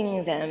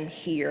ordaining them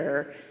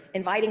here,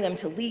 inviting them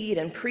to lead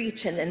and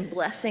preach, and then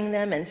blessing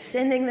them and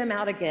sending them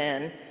out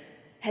again,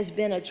 has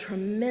been a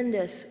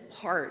tremendous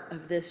part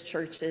of this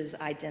church's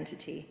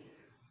identity.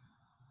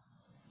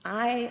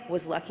 I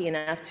was lucky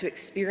enough to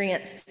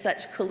experience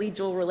such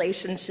collegial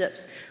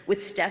relationships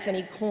with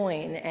Stephanie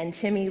Coyne and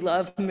Timmy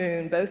Love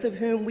Moon, both of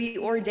whom we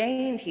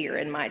ordained here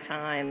in my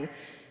time.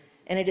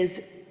 And it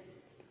is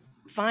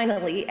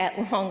finally,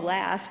 at long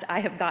last,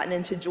 I have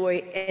gotten to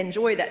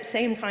enjoy that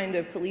same kind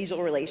of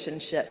collegial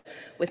relationship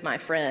with my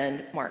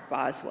friend, Mark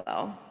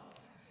Boswell.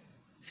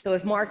 So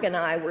if Mark and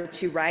I were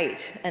to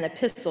write an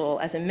epistle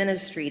as a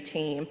ministry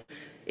team,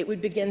 it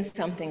would begin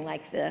something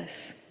like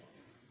this.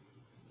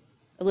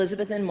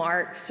 Elizabeth and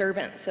Mark,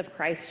 servants of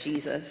Christ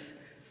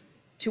Jesus,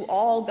 to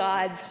all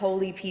God's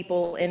holy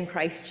people in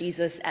Christ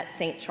Jesus at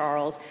St.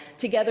 Charles,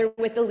 together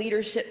with the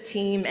leadership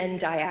team and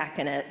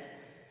diaconate,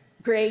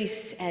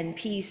 grace and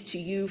peace to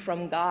you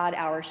from God,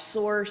 our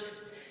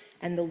source,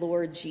 and the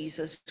Lord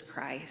Jesus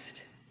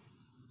Christ.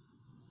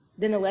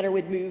 Then the letter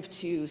would move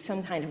to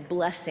some kind of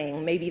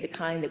blessing, maybe the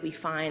kind that we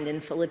find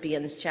in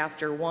Philippians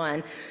chapter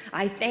 1.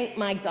 I thank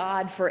my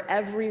God for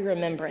every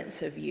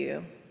remembrance of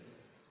you,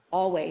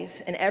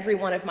 always in every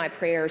one of my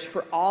prayers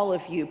for all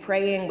of you,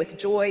 praying with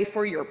joy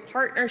for your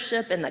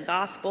partnership in the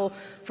gospel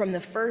from the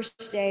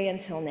first day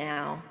until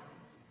now.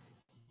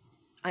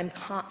 I'm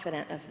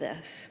confident of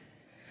this,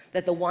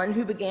 that the one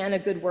who began a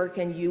good work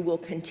in you will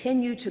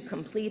continue to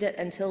complete it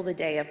until the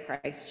day of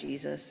Christ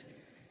Jesus.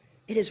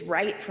 It is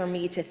right for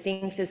me to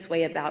think this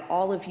way about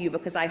all of you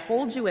because I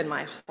hold you in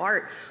my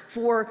heart,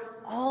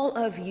 for all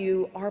of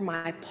you are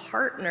my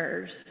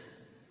partners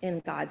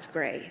in God's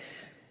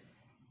grace,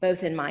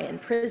 both in my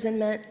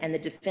imprisonment and the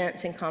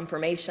defense and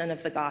confirmation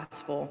of the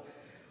gospel.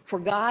 For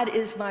God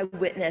is my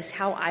witness,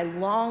 how I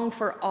long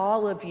for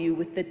all of you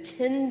with the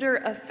tender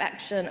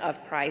affection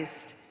of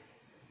Christ.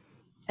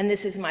 And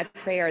this is my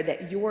prayer,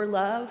 that your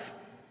love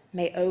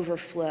may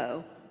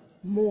overflow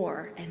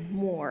more and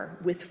more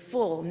with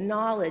full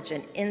knowledge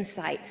and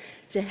insight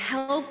to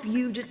help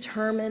you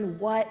determine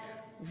what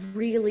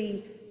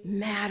really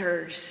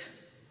matters,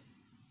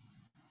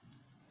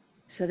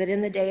 so that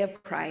in the day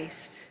of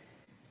Christ,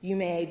 you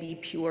may be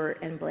pure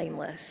and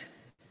blameless,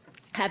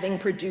 having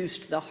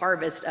produced the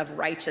harvest of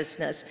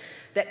righteousness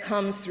that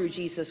comes through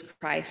Jesus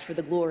Christ for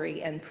the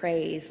glory and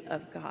praise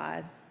of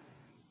God.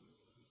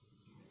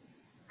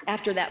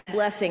 After that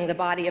blessing, the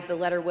body of the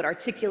letter would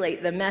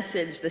articulate the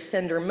message the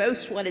sender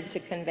most wanted to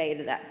convey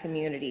to that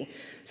community,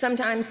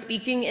 sometimes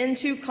speaking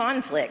into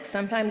conflict,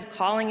 sometimes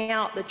calling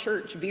out the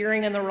church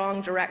veering in the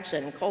wrong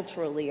direction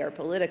culturally or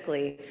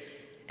politically,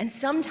 and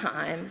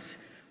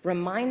sometimes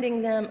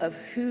reminding them of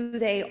who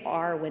they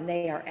are when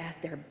they are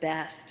at their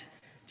best,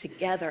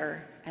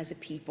 together as a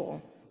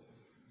people.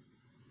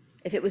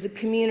 If it was a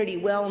community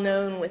well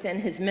known within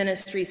his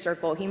ministry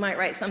circle, he might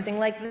write something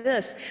like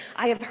this: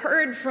 I have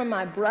heard from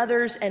my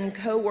brothers and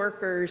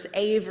co-workers,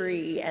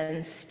 Avery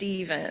and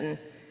Stephen,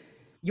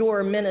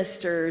 your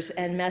ministers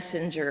and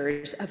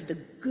messengers of the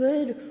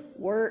good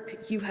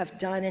work you have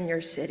done in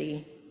your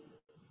city.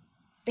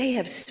 They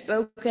have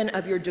spoken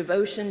of your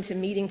devotion to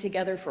meeting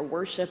together for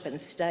worship and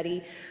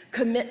study,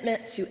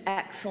 commitment to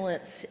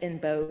excellence in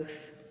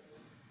both,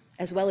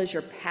 as well as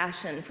your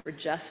passion for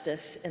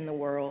justice in the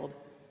world.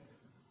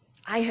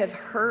 I have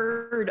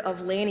heard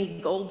of Lanny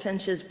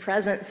Goldfinch's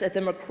presence at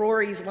the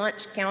McCrory's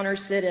lunch counter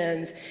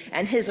sit-ins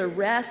and his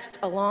arrest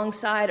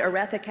alongside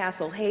Aretha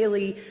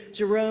Castle-Haley,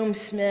 Jerome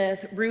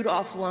Smith,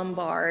 Rudolph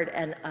Lombard,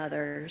 and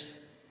others.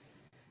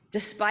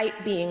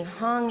 Despite being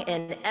hung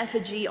in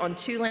effigy on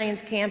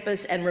Tulane's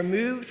campus and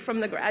removed from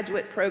the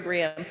graduate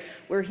program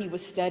where he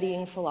was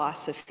studying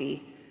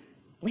philosophy,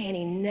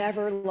 Lanny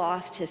never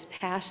lost his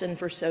passion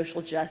for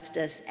social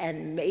justice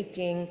and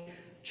making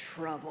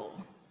trouble.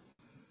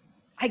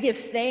 I give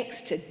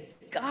thanks to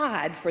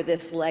God for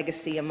this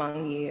legacy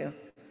among you.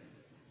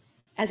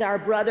 As our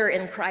brother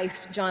in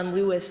Christ, John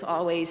Lewis,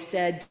 always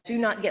said, do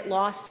not get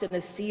lost in the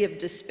sea of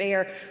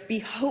despair. Be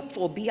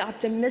hopeful, be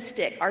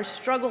optimistic. Our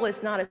struggle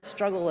is not a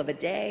struggle of a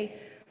day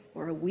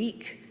or a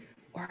week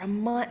or a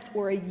month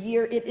or a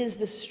year. It is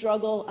the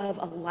struggle of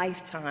a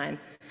lifetime.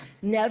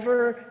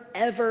 Never,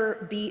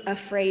 ever be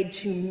afraid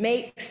to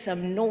make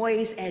some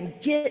noise and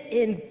get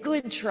in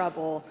good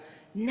trouble,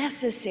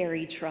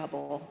 necessary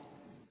trouble.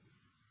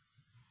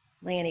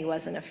 Lanny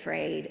wasn't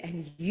afraid,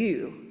 and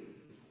you,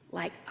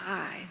 like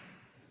I,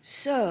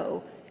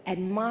 so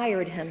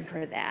admired him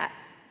for that.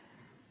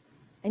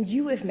 And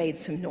you have made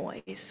some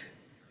noise.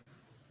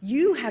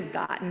 You have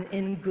gotten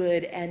in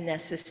good and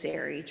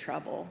necessary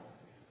trouble.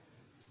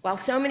 While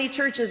so many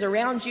churches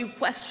around you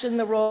question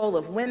the role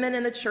of women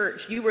in the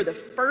church, you were the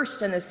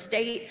first in the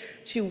state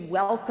to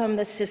welcome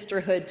the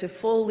sisterhood to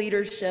full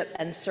leadership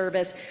and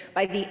service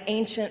by the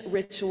ancient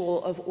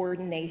ritual of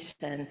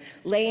ordination,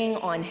 laying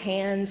on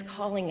hands,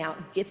 calling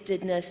out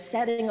giftedness,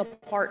 setting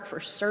apart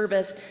for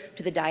service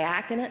to the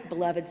diaconate,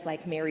 beloveds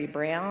like Mary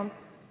Brown,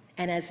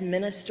 and as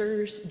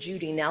ministers,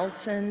 Judy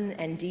Nelson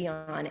and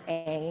Dion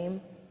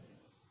Aim.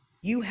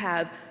 You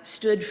have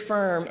stood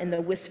firm in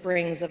the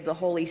whisperings of the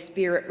Holy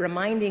Spirit,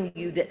 reminding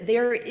you that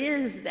there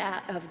is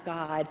that of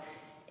God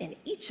in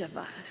each of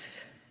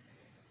us.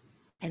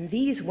 And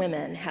these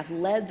women have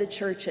led the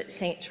church at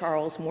St.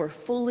 Charles more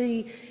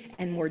fully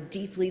and more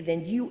deeply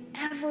than you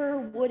ever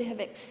would have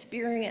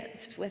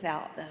experienced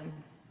without them.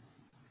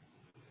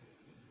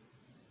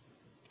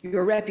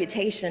 Your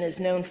reputation is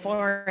known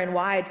far and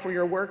wide for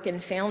your work in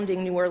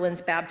founding New Orleans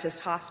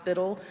Baptist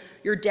Hospital,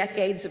 your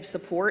decades of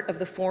support of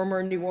the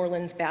former New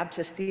Orleans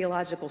Baptist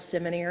Theological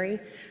Seminary,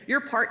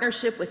 your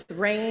partnership with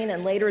RAIN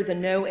and later the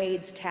No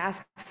AIDS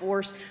Task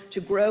Force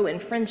to grow in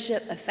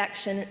friendship,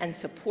 affection, and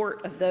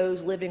support of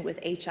those living with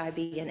HIV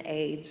and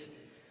AIDS.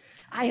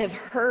 I have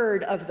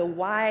heard of the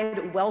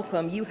wide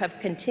welcome you have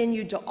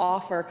continued to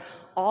offer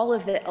all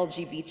of the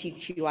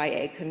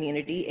LGBTQIA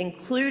community,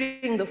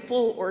 including the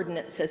full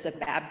ordinances of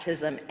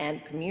baptism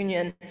and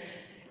communion,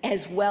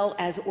 as well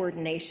as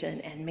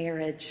ordination and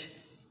marriage.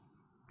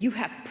 You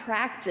have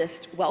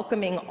practiced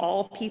welcoming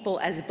all people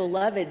as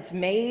beloveds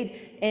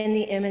made in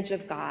the image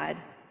of God.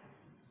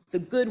 The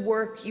good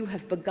work you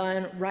have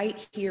begun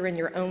right here in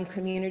your own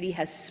community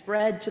has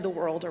spread to the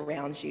world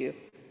around you.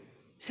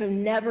 So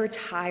never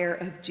tire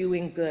of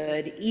doing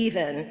good,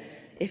 even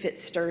if it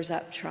stirs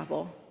up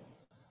trouble.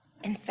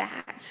 In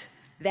fact,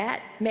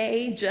 that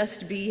may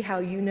just be how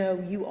you know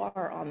you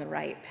are on the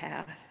right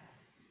path.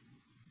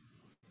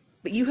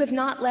 But you have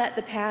not let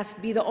the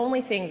past be the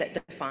only thing that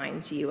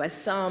defines you, as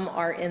some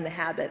are in the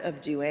habit of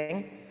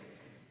doing.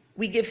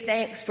 We give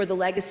thanks for the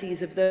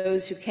legacies of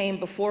those who came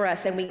before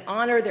us, and we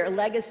honor their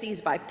legacies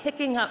by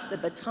picking up the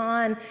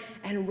baton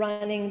and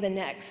running the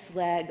next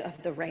leg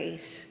of the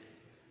race.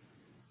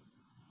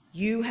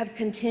 You have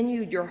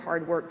continued your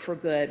hard work for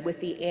good with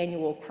the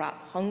annual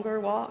crop hunger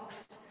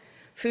walks,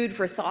 food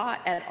for thought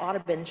at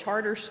Audubon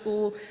Charter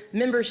School,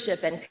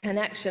 membership and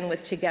connection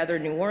with Together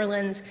New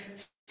Orleans,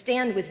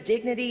 Stand with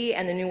Dignity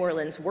and the New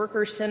Orleans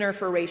Workers Center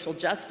for Racial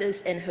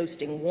Justice in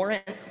hosting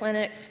warrant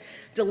clinics,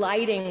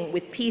 delighting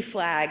with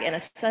PFLAG and a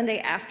Sunday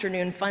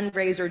afternoon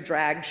fundraiser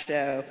drag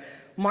show,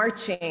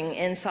 marching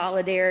in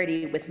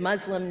solidarity with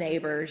Muslim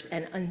neighbors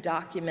and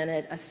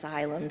undocumented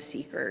asylum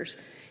seekers,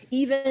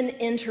 even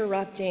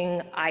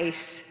interrupting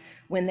ICE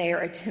when they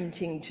are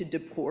attempting to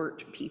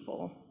deport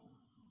people.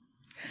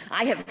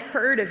 I have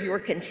heard of your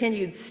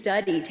continued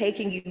study,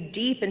 taking you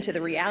deep into the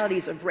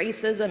realities of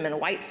racism and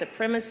white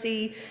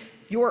supremacy,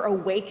 your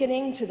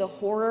awakening to the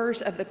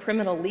horrors of the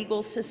criminal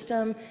legal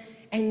system,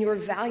 and your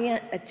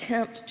valiant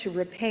attempt to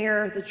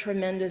repair the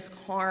tremendous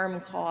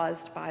harm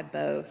caused by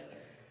both.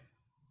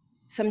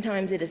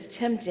 Sometimes it is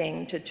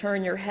tempting to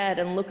turn your head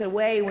and look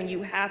away when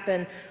you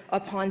happen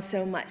upon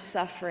so much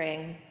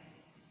suffering.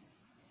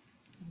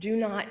 Do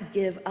not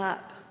give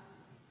up.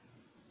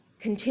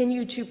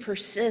 Continue to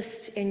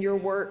persist in your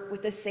work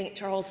with the St.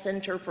 Charles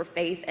Center for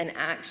Faith and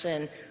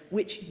Action,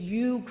 which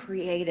you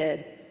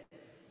created.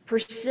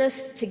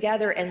 Persist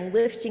together in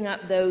lifting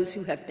up those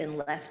who have been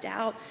left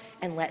out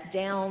and let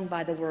down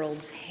by the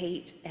world's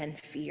hate and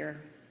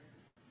fear.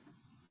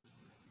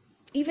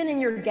 Even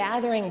in your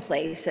gathering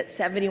place at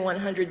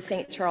 7100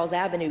 St. Charles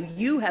Avenue,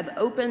 you have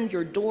opened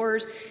your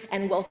doors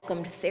and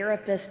welcomed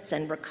therapists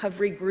and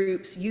recovery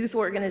groups, youth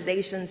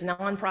organizations,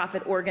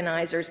 nonprofit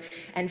organizers,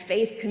 and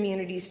faith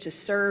communities to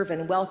serve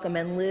and welcome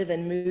and live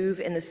and move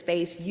in the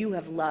space you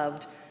have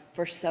loved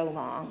for so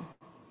long.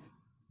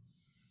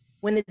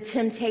 When the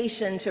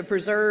temptation to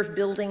preserve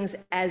buildings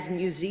as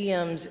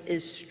museums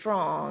is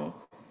strong,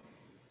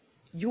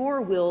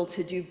 your will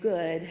to do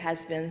good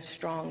has been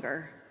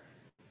stronger.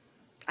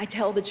 I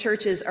tell the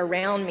churches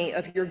around me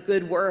of your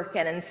good work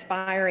and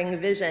inspiring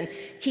vision,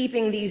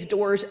 keeping these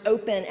doors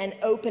open and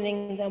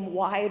opening them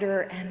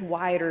wider and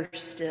wider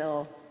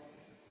still.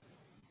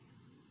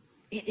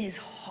 It is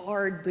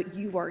hard, but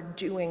you are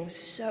doing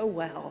so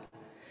well.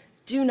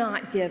 Do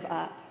not give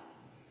up.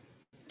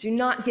 Do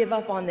not give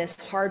up on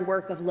this hard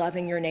work of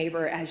loving your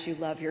neighbor as you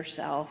love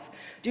yourself.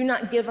 Do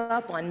not give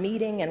up on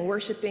meeting and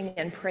worshiping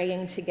and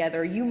praying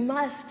together. You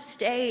must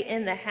stay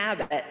in the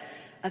habit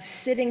of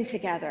sitting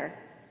together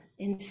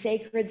in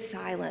sacred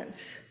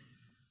silence,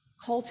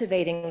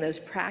 cultivating those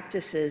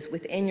practices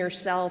within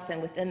yourself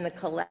and within the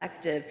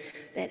collective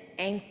that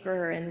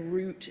anchor and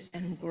root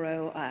and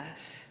grow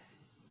us.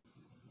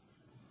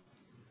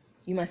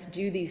 You must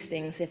do these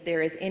things if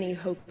there is any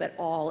hope at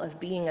all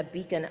of being a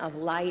beacon of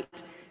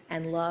light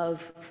and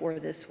love for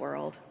this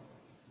world.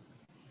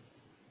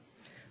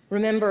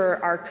 Remember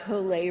our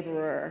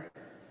co-laborer,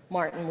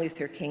 Martin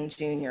Luther King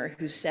Jr.,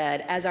 who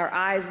said, as our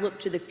eyes look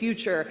to the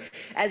future,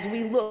 as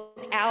we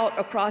look out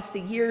across the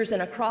years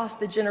and across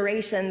the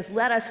generations,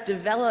 let us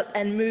develop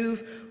and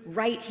move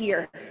right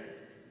here.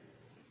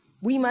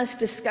 We must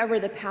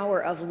discover the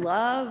power of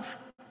love,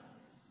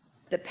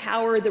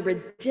 the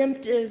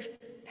redemptive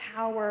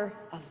power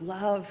of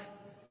love.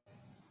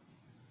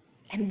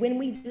 And when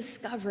we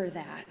discover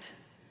that,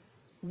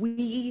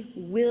 we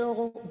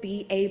will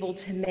be able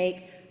to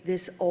make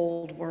this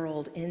old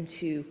world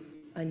into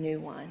a new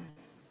one.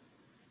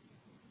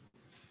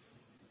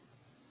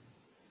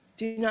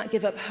 Do not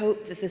give up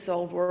hope that this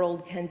old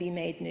world can be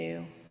made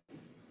new.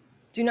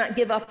 Do not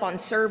give up on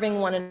serving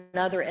one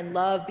another in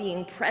love,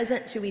 being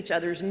present to each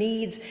other's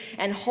needs,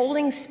 and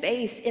holding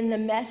space in the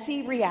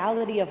messy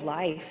reality of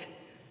life.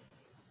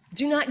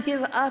 Do not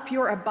give up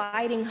your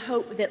abiding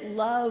hope that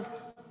love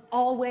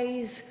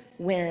always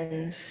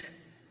wins.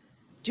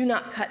 Do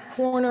not cut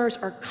corners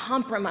or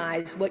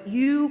compromise what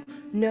you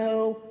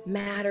know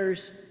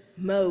matters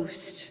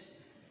most.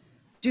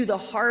 Do the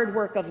hard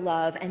work of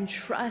love and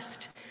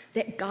trust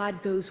that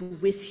God goes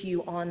with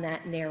you on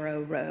that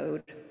narrow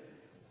road.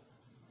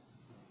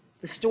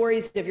 The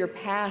stories of your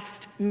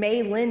past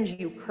may lend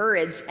you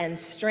courage and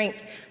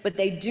strength, but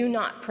they do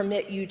not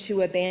permit you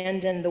to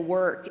abandon the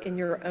work in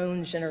your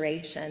own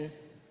generation,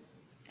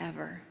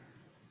 ever.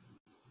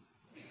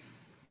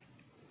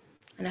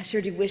 And I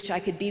sure do wish I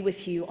could be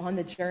with you on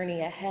the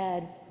journey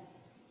ahead,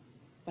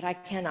 but I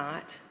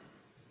cannot.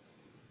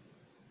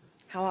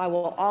 How I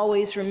will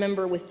always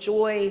remember with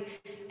joy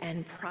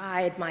and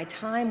pride my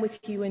time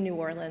with you in New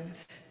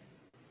Orleans.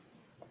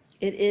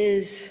 It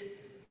is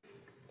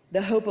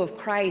the hope of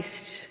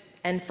Christ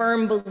and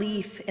firm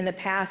belief in the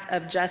path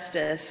of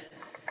justice.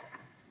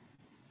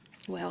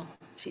 Well,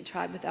 she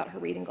tried without her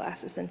reading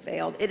glasses and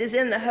failed. It is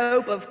in the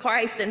hope of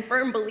Christ and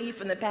firm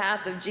belief in the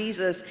path of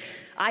Jesus.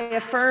 I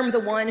affirm the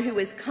one who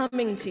is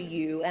coming to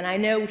you, and I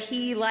know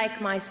he,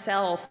 like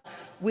myself,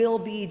 will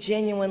be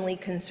genuinely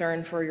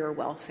concerned for your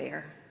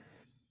welfare.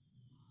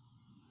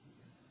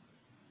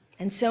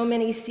 And so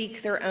many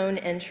seek their own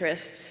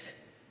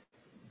interests.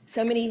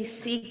 So many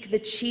seek the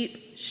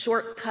cheap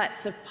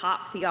shortcuts of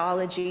pop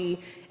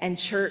theology and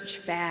church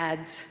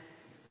fads.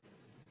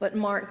 But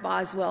Mark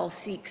Boswell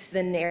seeks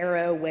the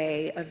narrow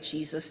way of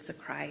Jesus the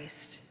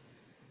Christ.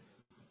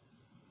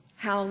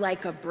 How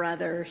like a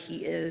brother he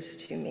is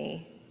to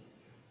me.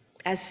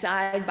 As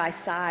side by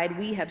side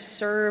we have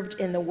served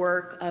in the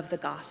work of the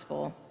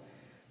gospel.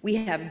 We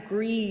have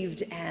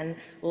grieved and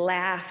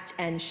laughed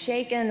and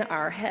shaken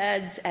our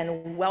heads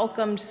and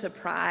welcomed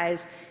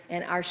surprise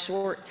in our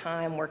short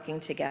time working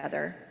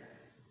together.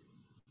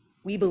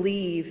 We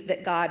believe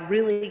that God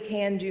really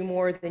can do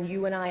more than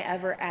you and I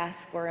ever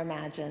ask or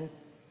imagine.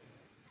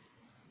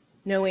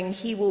 Knowing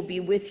he will be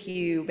with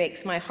you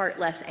makes my heart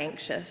less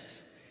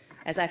anxious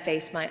as I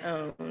face my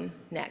own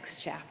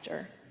next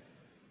chapter.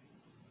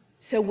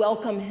 So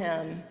welcome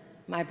him,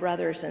 my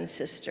brothers and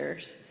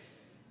sisters,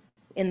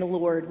 in the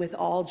Lord with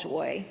all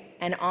joy,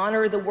 and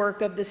honor the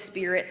work of the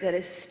Spirit that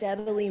is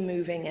steadily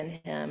moving in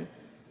him.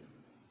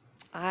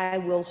 I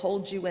will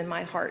hold you in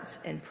my heart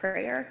in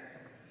prayer,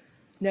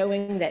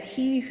 knowing that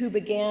he who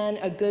began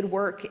a good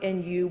work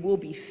in you will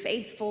be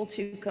faithful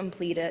to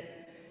complete it,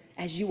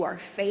 as you are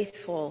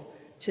faithful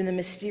to the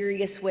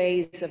mysterious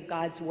ways of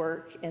God's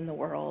work in the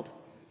world.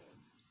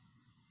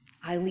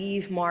 I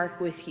leave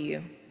Mark with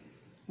you,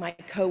 my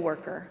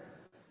coworker,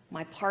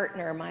 my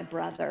partner, my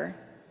brother.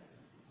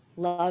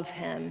 Love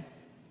him,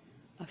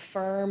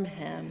 affirm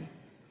him,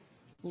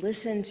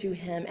 listen to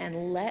him,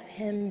 and let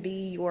him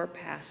be your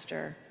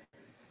pastor.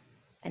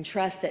 And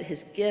trust that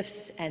his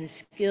gifts and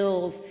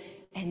skills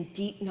and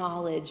deep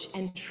knowledge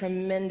and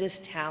tremendous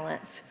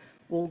talents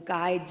will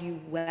guide you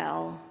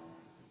well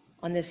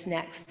on this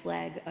next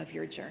leg of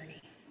your journey.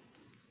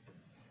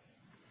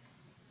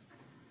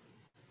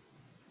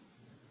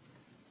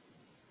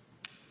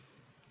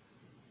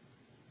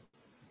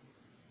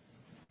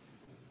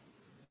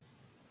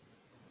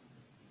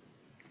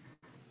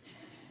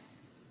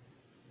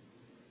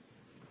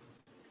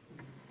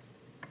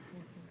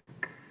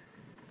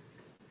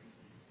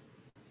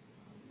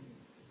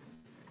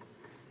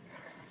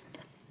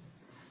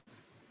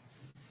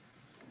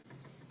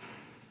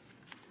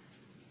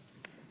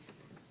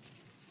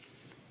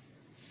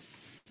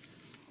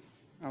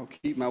 I'll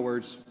keep my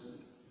words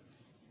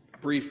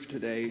brief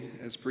today,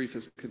 as brief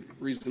as could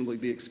reasonably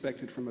be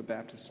expected from a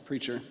Baptist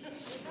preacher.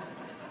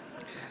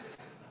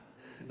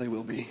 They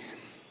will be.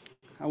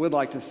 I would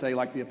like to say,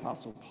 like the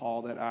Apostle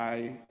Paul, that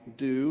I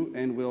do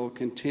and will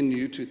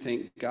continue to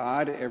thank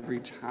God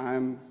every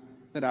time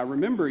that I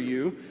remember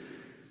you.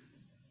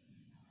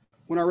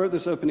 When I wrote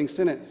this opening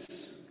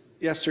sentence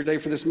yesterday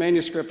for this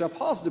manuscript, I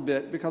paused a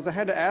bit because I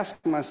had to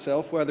ask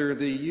myself whether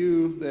the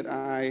you that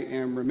I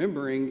am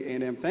remembering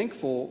and am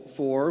thankful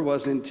for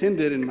was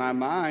intended in my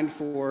mind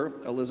for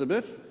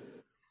Elizabeth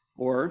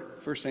or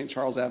for St.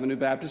 Charles Avenue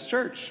Baptist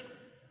Church.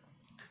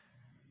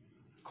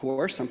 Of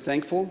course, I'm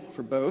thankful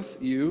for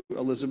both you,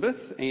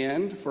 Elizabeth,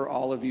 and for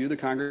all of you, the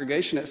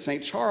congregation at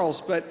St.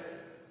 Charles, but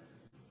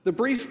the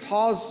brief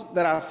pause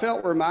that I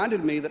felt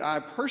reminded me that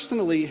I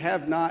personally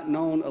have not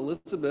known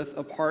Elizabeth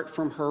apart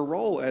from her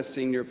role as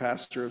senior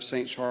pastor of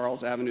St.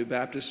 Charles Avenue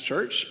Baptist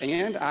Church,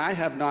 and I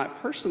have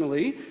not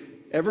personally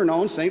ever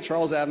known St.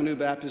 Charles Avenue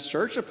Baptist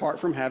Church apart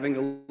from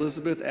having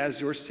Elizabeth as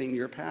your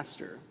senior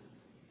pastor.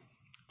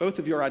 Both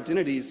of your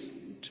identities,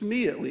 to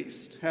me at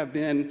least, have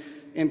been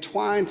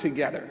entwined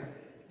together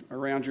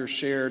around your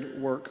shared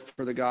work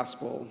for the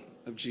gospel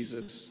of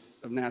Jesus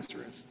of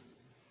Nazareth.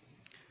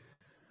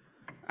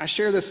 I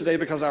share this today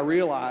because I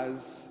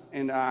realize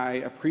and I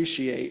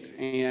appreciate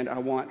and I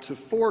want to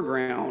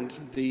foreground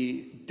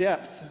the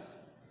depth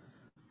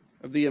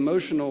of the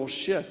emotional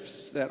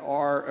shifts that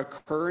are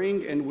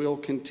occurring and will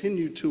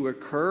continue to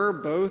occur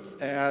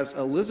both as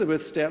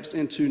Elizabeth steps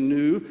into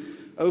new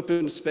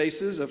open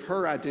spaces of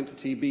her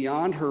identity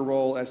beyond her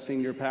role as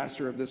senior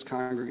pastor of this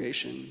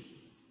congregation,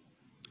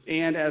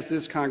 and as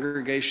this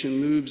congregation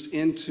moves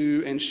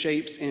into and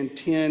shapes and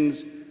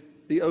tends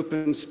the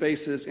open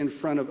spaces in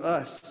front of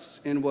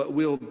us in what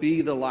will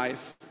be the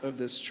life of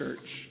this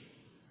church.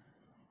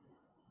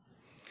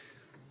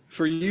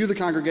 For you, the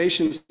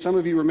congregation, some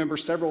of you remember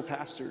several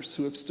pastors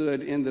who have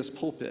stood in this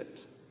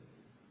pulpit.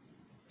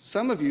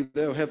 Some of you,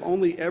 though, have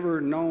only ever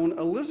known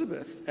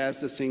Elizabeth as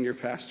the senior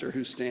pastor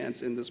who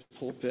stands in this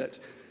pulpit.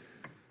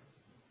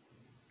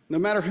 No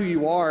matter who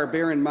you are,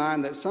 bear in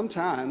mind that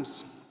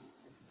sometimes,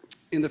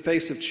 in the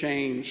face of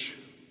change,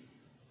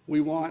 we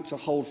want to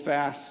hold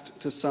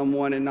fast to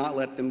someone and not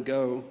let them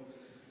go,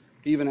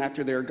 even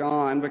after they're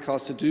gone,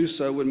 because to do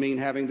so would mean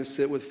having to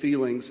sit with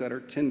feelings that are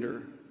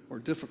tender or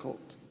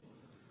difficult.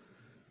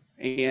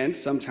 And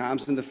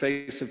sometimes in the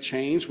face of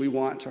change, we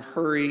want to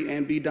hurry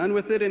and be done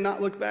with it and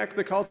not look back,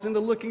 because in the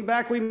looking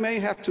back, we may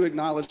have to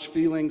acknowledge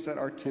feelings that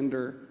are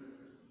tender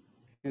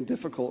and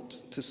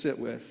difficult to sit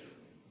with.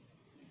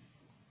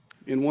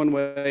 In one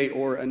way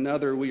or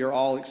another, we are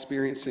all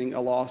experiencing a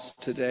loss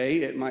today.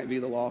 It might be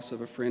the loss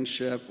of a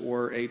friendship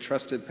or a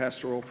trusted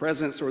pastoral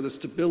presence or the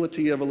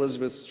stability of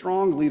Elizabeth's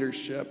strong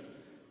leadership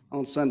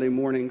on Sunday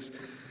mornings.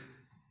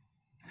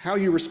 How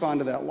you respond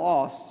to that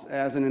loss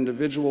as an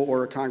individual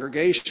or a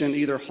congregation,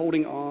 either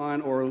holding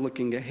on or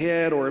looking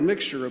ahead or a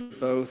mixture of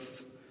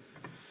both,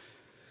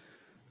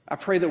 I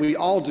pray that we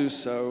all do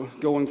so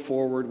going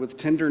forward with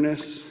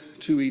tenderness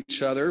to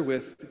each other,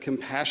 with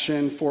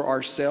compassion for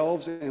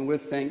ourselves, and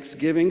with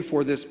thanksgiving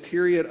for this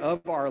period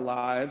of our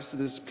lives,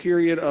 this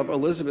period of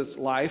Elizabeth's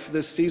life,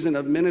 this season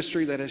of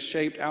ministry that has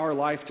shaped our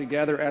life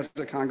together as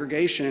a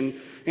congregation,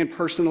 and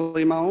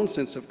personally my own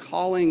sense of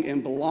calling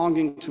and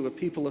belonging to a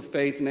people of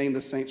faith named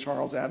the St.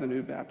 Charles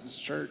Avenue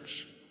Baptist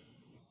Church.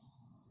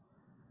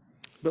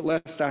 But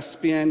lest I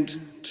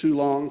spend too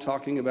long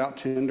talking about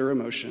tender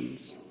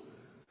emotions,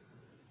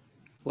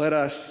 let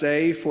us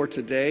say for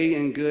today,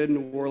 in good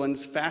New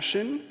Orleans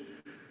fashion,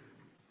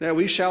 that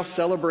we shall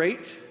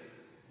celebrate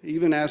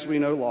even as we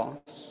know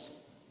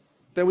loss,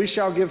 that we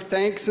shall give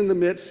thanks in the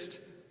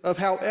midst of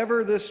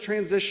however this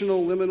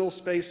transitional liminal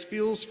space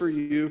feels for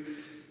you,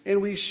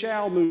 and we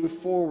shall move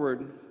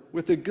forward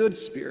with a good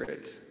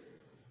spirit,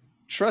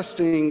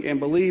 trusting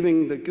and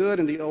believing the good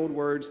in the old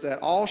words that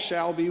all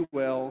shall be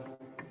well,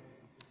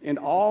 and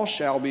all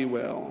shall be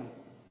well,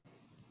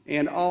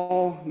 and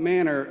all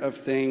manner of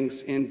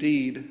things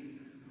indeed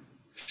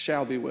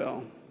shall be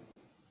well.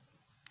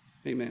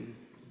 Amen.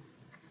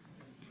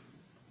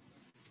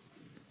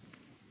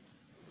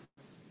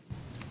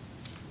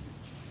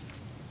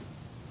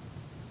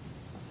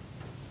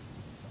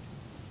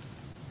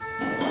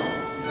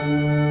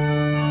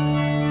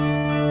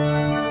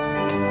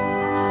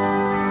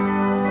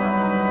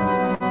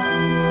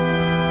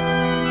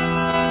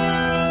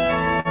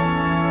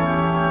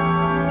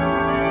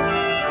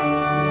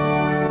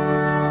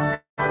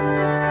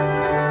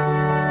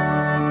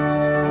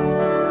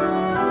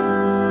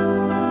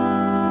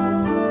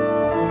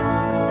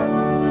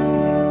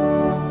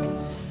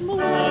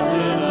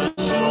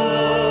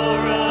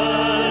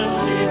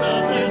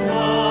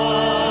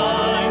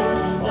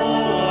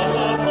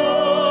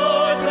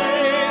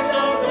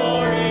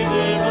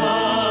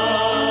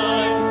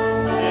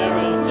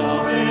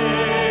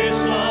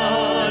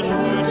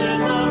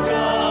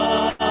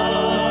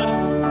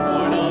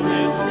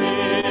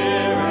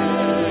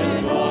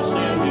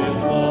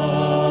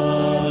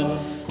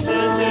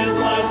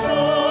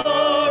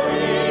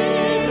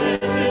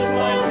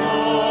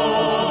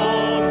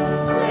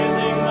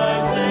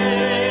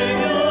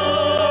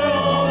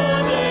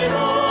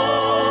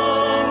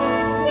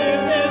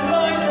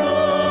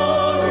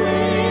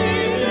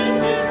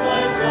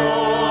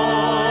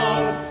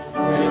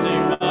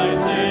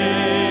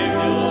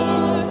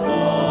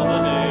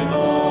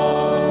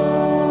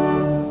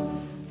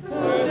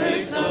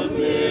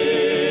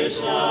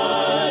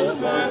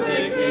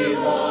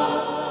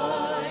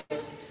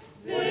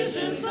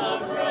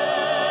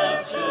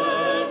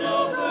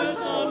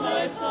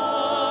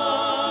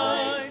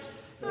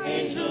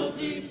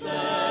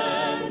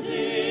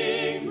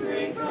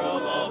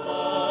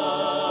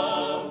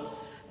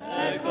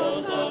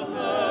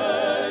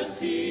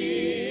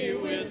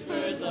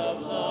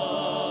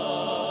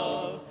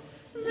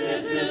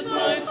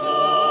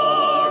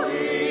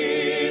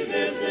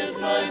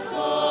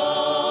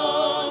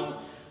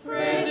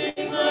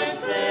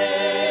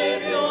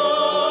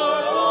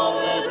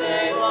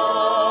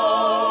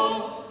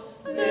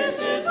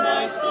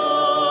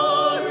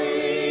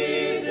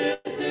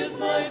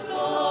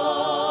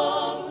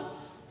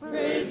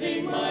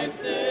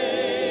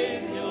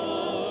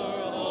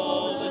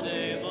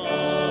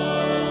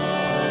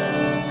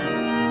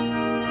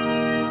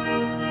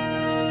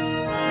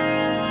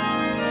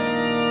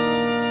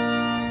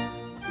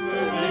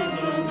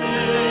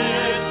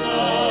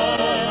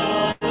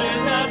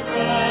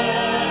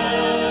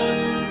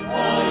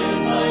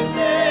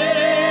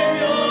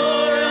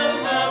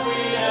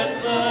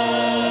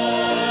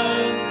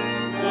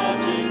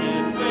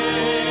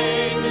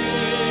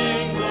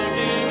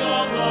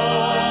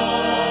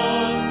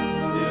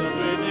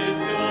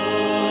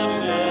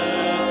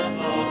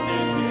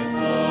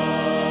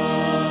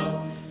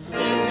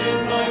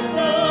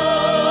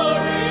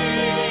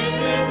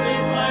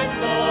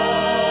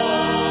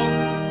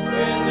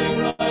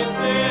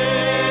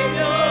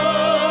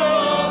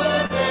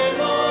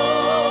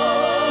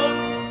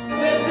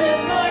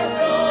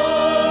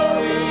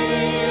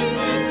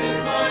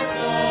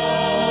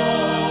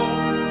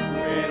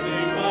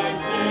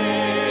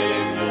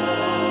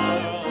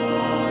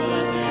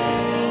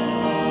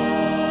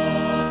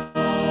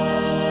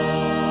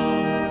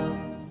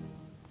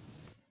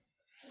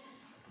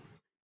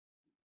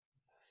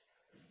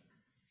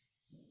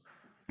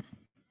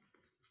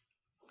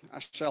 I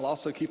shall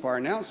also keep our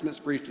announcements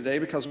brief today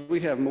because we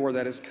have more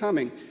that is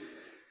coming.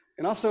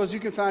 And also, as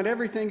you can find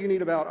everything you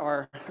need about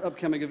our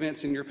upcoming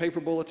events in your paper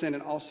bulletin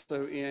and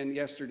also in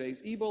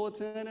yesterday's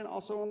e-bulletin and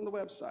also on the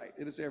website.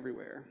 It is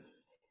everywhere.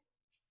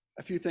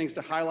 A few things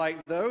to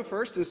highlight though.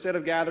 First, instead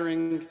of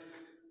gathering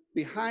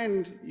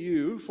behind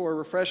you for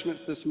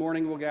refreshments this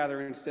morning, we'll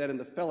gather instead in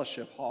the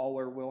fellowship hall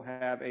where we'll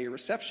have a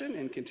reception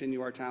and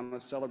continue our time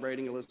of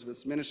celebrating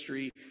Elizabeth's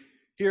ministry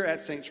here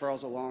at St.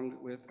 Charles along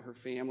with her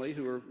family,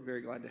 who we're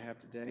very glad to have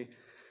today.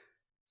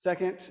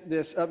 Second,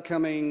 this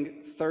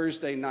upcoming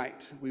Thursday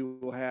night, we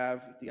will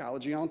have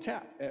Theology on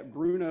Tap at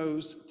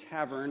Bruno's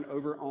Tavern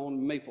over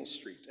on Maple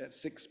Street at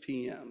 6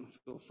 p.m.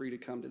 Feel free to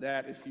come to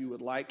that if you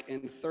would like.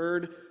 And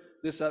third,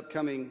 this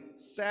upcoming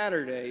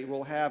Saturday,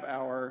 we'll have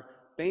our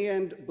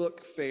band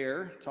book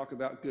fair, talk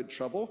about good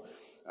trouble.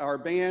 Our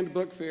band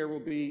book fair will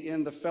be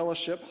in the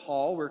fellowship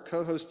hall. We're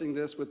co-hosting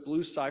this with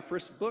Blue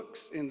Cypress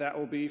Books, and that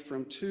will be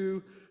from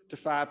 2 to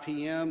 5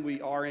 p.m.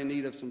 We are in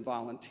need of some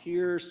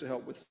volunteers to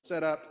help with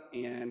setup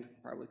and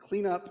probably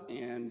cleanup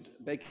and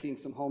baking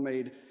some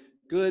homemade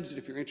goods. And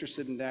if you're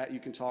interested in that,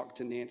 you can talk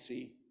to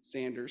Nancy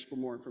Sanders for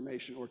more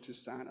information or to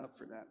sign up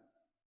for that.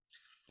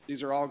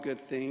 These are all good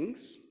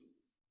things.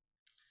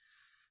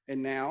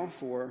 And now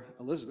for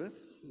Elizabeth,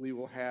 we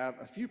will have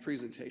a few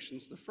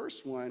presentations. The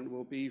first one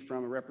will be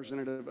from a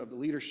representative of the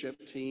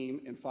leadership team,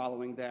 and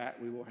following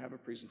that, we will have a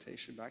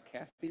presentation by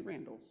Kathy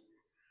Randalls.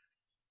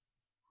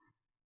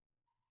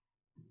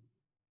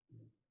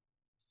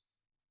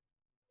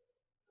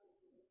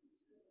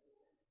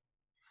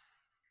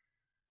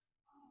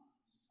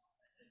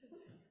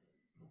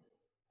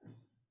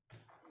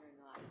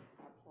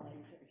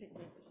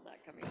 It's not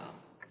coming off.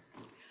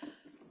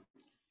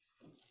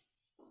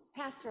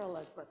 Pastor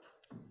Elizabeth,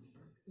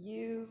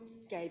 you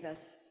gave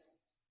us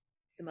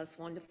the most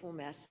wonderful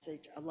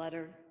message, a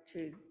letter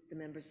to the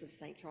members of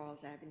St.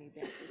 Charles Avenue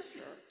Baptist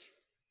Church.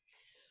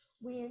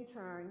 We, in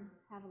turn,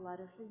 have a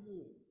letter for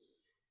you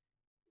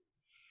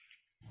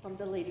from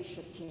the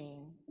leadership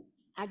team.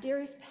 Our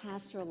dearest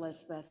Pastor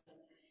Elizabeth,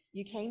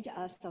 you came to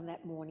us on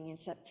that morning in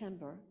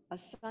September, a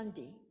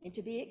Sunday, and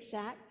to be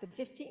exact, the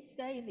 15th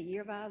day in the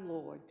year of our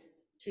Lord,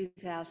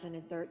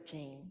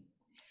 2013.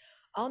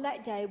 On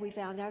that day, we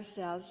found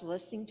ourselves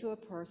listening to a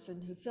person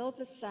who filled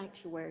the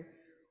sanctuary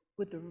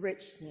with the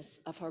richness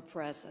of her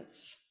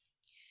presence.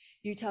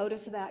 You told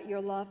us about your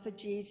love for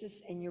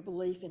Jesus and your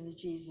belief in the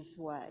Jesus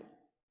way.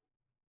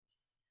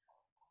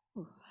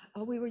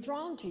 We were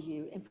drawn to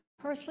you, and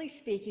personally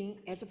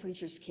speaking, as a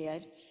preacher's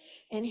kid,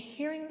 and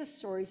hearing the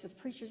stories of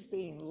preachers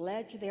being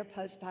led to their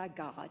post by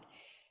God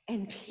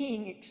and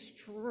being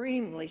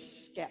extremely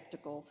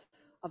skeptical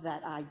of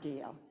that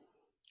idea.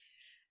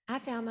 I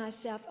found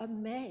myself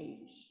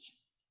amazed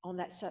on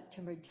that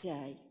September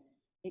day,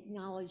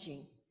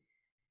 acknowledging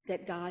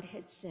that God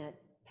had sent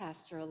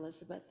Pastor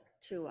Elizabeth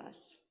to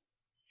us.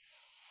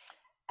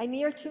 A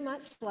mere 2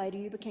 months later,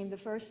 you became the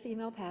first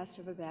female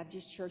pastor of a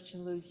Baptist church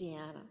in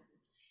Louisiana.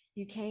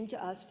 You came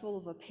to us full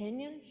of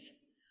opinions,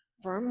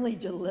 firmly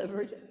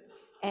delivered,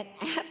 and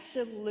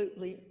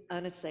absolutely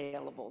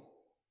unassailable.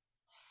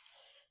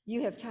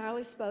 You have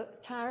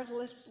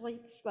tirelessly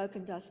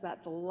spoken to us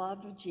about the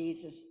love of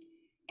Jesus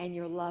and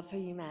your love for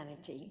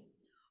humanity,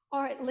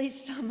 or at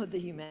least some of the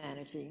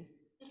humanity.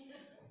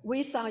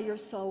 We saw your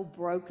soul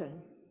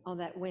broken on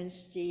that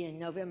Wednesday in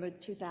November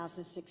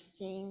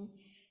 2016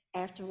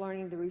 after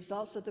learning the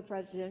results of the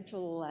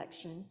presidential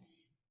election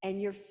and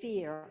your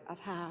fear of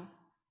how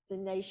the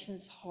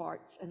nation's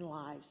hearts and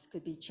lives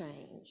could be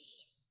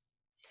changed.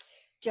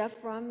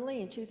 Jeff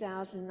Brumley in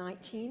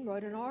 2019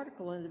 wrote an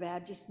article in the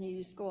Baptist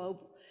News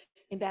Global,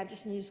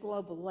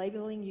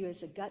 labeling you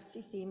as a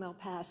gutsy female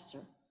pastor,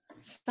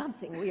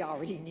 something we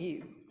already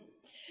knew.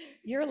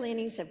 Your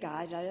leanings have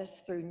guided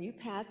us through new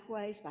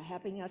pathways by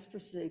helping us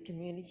pursue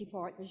community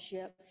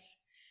partnerships,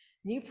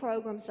 new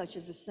programs such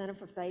as the Center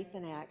for Faith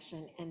and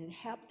Action, and it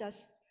helped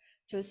us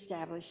to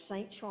establish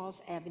St.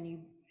 Charles Avenue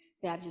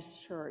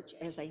Baptist Church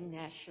as a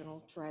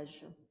national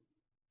treasure.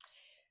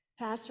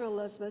 Pastor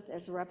Elizabeth,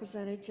 as a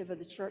representative of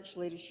the church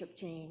leadership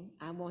team,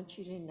 I want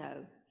you to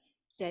know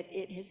that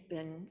it has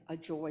been a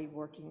joy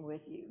working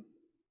with you.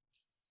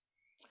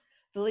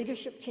 The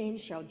leadership team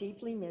shall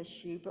deeply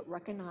miss you, but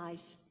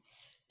recognize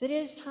that it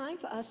is time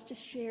for us to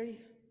share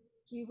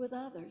you with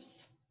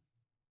others.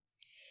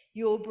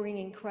 You will bring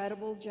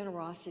incredible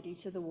generosity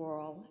to the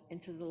world and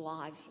to the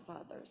lives of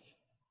others.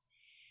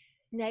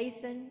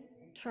 Nathan,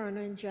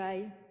 Turner, and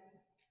Jay,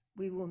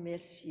 we will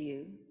miss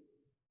you.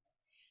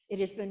 It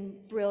has been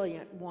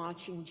brilliant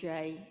watching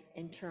Jay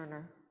and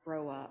Turner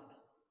grow up.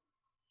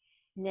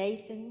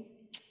 Nathan,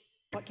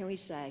 what can we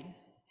say?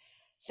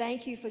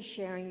 Thank you for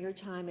sharing your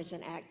time as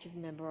an active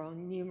member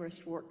on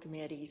numerous work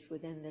committees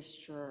within this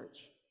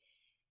church,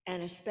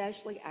 and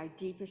especially our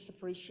deepest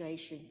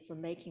appreciation for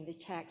making the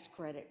tax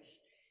credits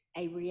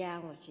a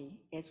reality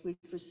as we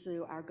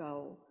pursue our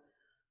goal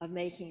of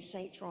making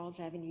St. Charles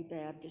Avenue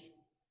Baptist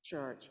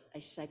Church a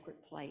sacred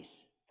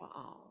place for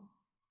all.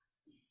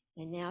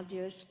 And now,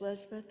 dearest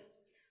Elizabeth,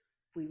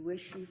 we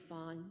wish you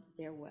fond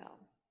farewell.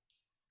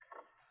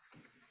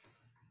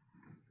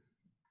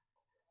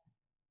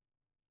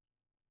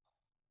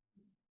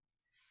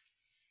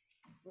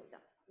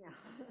 Yeah.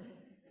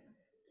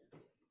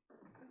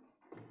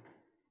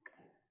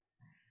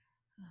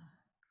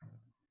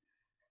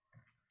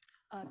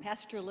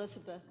 Pastor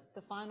Elizabeth,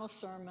 the final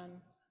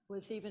sermon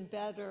was even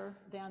better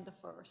than the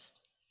first.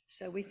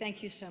 So we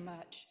thank you so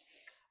much.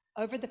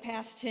 Over the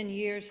past 10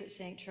 years at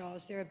St.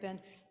 Charles, there have been,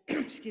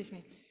 excuse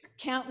me,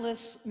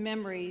 countless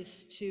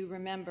memories to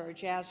remember: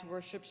 jazz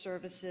worship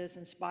services,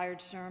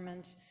 inspired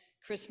sermons,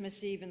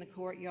 Christmas Eve in the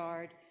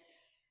courtyard,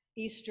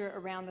 Easter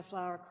around the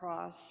Flower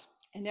Cross.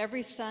 And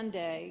every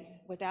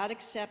Sunday, without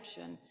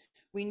exception,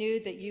 we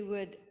knew that you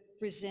would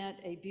present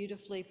a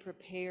beautifully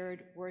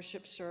prepared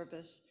worship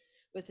service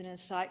with an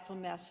insightful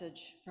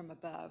message from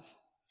above.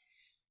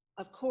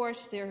 Of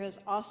course, there has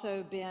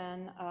also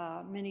been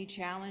many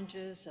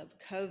challenges of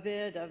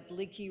COVID, of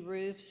leaky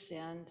roofs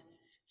and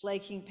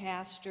flaking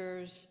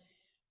pastors,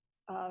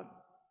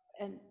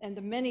 and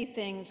the many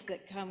things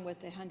that come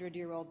with a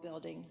 100-year-old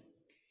building.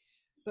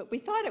 But we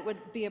thought it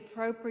would be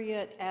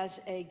appropriate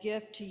as a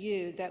gift to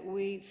you that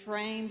we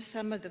frame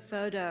some of the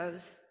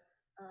photos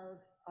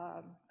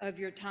of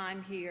your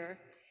time here.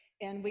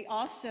 And we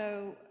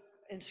also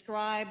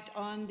inscribed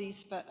on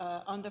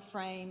the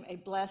frame a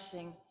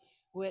blessing,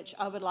 which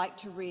I would like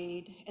to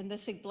read. And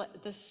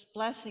this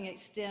blessing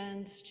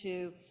extends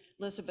to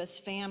Elizabeth's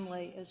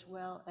family as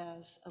well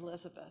as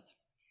Elizabeth.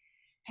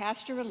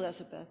 Pastor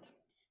Elizabeth,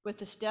 with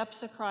the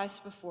steps of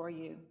Christ before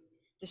you,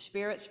 the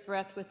Spirit's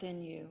breath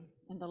within you,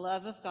 and the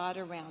love of God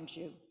around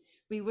you,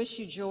 we wish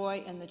you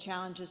joy in the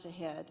challenges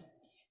ahead.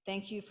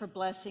 Thank you for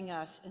blessing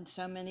us in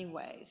so many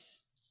ways.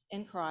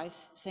 In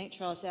Christ, St.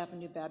 Charles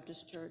Avenue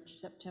Baptist Church,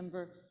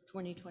 September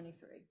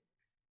 2023.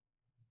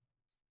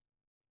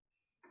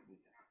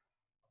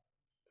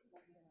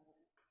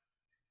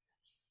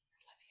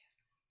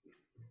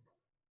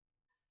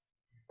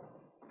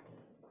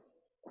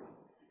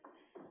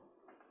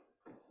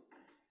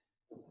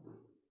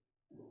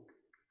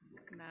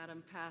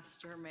 Madam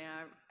Pastor, may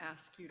I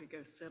ask you to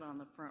go sit on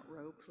the front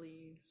row,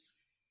 please?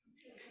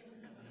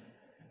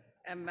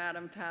 And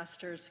Madam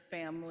Pastor's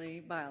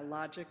family,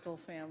 biological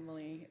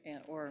family,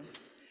 or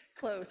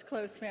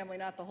close family,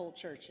 not the whole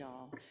church,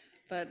 y'all,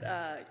 but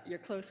your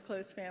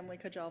close family,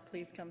 could y'all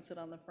please come sit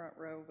on the front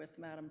row with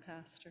Madam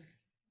Pastor?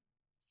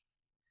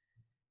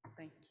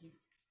 Thank you.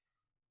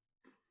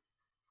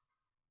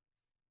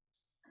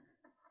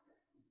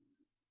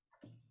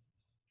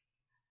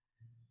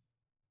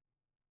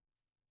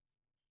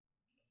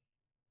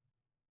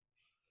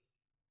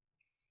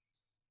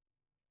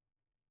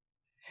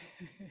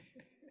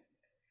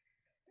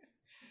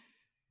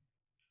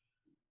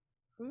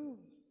 Ooh.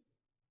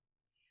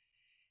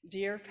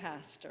 Dear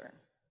Pastor,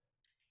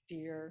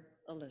 dear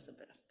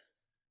Elizabeth,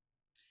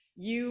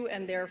 you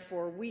and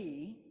therefore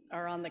we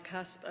are on the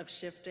cusp of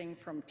shifting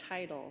from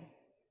title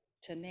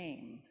to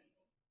name,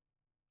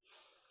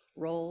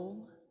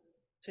 role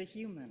to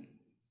human,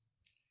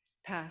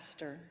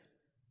 pastor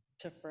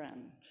to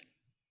friend.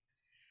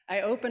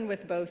 I open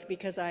with both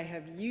because I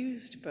have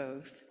used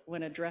both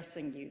when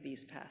addressing you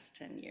these past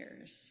 10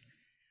 years.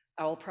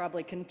 I will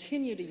probably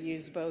continue to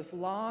use both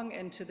long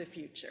into the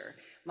future.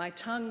 My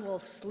tongue will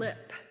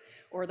slip,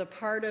 or the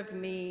part of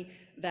me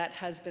that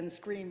has been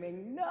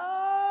screaming,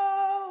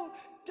 "No,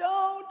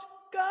 don't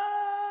go,"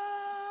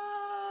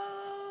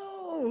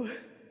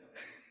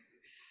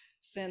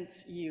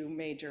 since you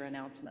made your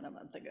announcement a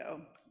month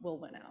ago, will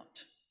win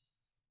out.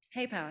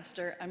 Hey,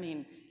 Pastor,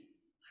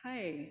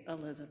 hi,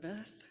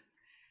 Elizabeth.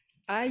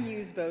 I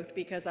use both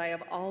because I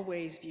have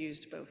always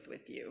used both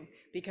with you,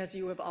 because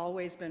you have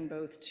always been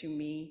both to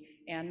me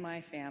and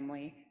my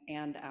family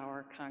and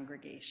our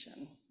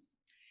congregation.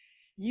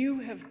 You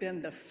have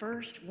been the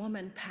first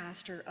woman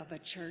pastor of a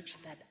church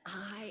that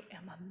I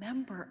am a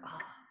member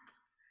of.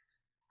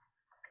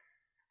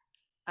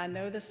 I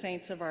know the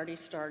saints have already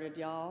started,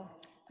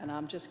 y'all, and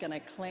I'm just gonna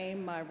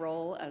claim my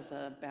role as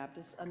a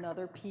Baptist,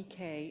 another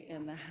PK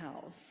in the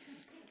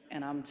house.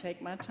 And I'm gonna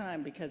take my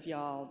time because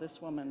y'all,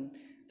 this woman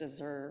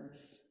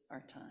deserves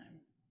our time.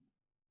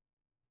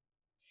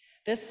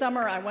 This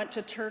summer, I went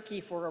to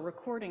Turkey for a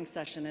recording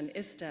session in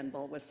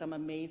Istanbul with some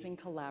amazing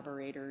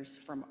collaborators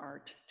from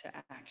Art to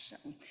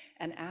Action.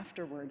 And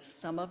afterwards,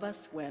 some of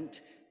us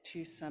went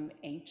to some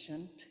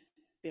ancient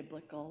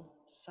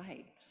biblical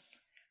sites,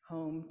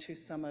 home to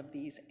some of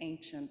these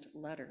ancient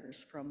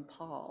letters from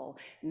Paul,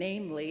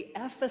 namely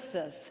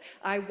Ephesus.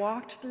 I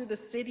walked through the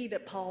city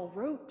that Paul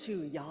wrote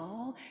to,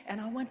 y'all,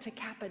 and I went to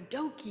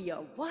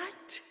Cappadocia.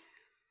 What?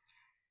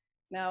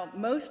 Now,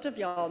 most of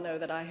y'all know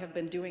that I have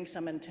been doing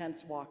some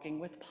intense walking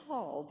with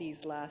Paul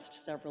these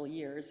last several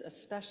years,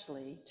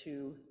 especially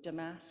to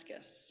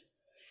Damascus.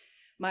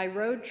 My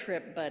road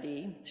trip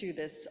buddy to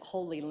this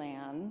holy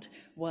land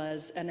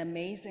was an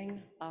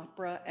amazing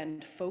opera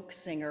and folk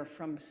singer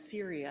from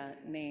Syria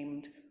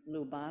named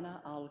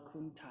Lubana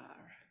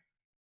Al-Kuntar.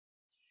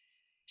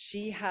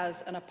 She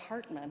has an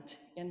apartment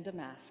in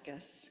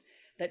Damascus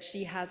that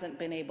she hasn't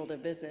been able to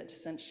visit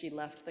since she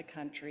left the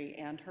country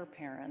and her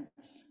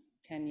parents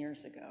 10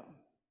 years ago.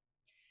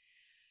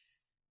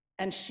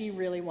 And she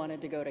really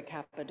wanted to go to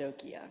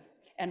Cappadocia.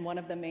 And one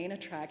of the main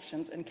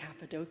attractions in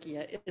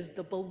Cappadocia is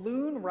the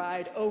balloon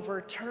ride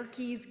over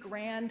Turkey's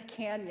Grand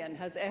Canyon.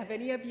 Have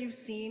any of you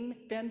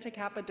been to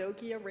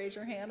Cappadocia? Raise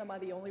your hand. Am I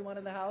the only one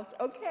in the house?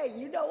 Okay,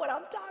 you know what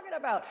I'm talking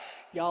about.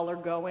 Y'all are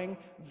going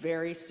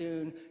very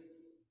soon.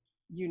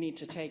 You need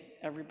to take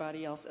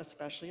everybody else,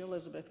 especially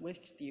Elizabeth, with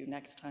you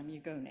next time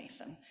you go,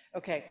 Nathan.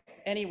 Okay,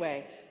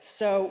 anyway,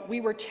 so we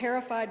were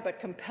terrified but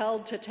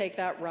compelled to take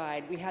that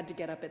ride. We had to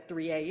get up at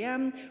 3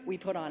 a.m. We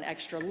put on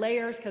extra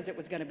layers because it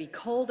was going to be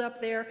cold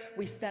up there.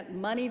 We spent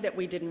money that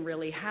we didn't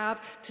really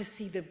have to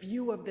see the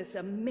view of this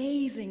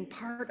amazing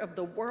part of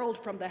the world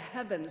from the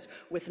heavens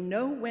with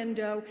no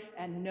window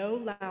and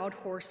no loud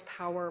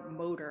horsepower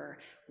motor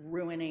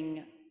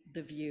ruining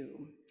the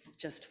view.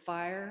 Just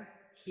fire,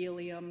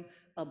 helium,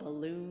 a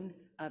balloon,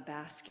 a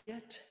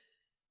basket,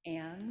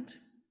 and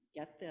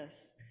get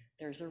this,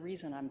 there's a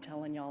reason I'm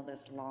telling y'all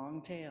this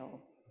long tale,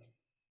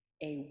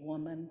 a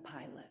woman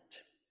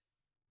pilot.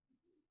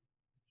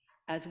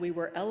 As we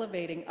were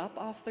elevating up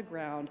off the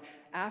ground,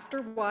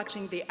 after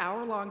watching the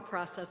hour-long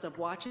process of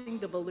watching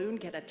the balloon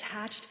get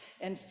attached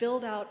and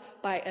filled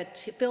up by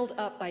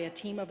a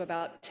team of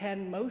about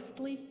 10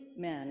 mostly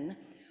men,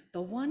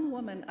 the one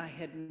woman I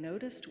had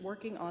noticed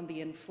working on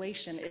the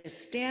inflation is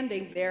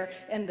standing there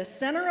in the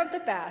center of the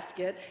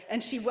basket,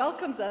 and she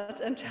welcomes us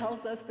and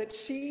tells us that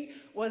she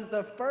was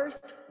the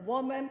first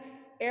woman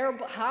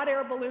hot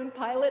air balloon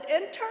pilot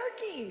in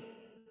Turkey.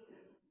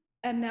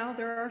 And now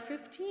there are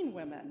 15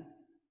 women,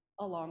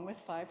 along with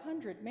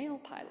 500 male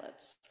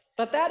pilots.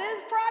 But that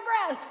is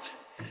progress.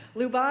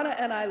 Lubana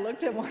and I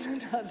looked at one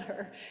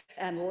another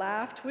and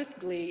laughed with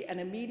glee and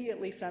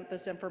immediately sent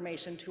this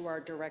information to our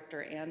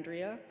director,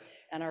 Andrea,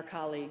 and our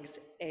colleagues,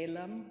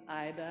 Elam,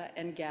 Ida,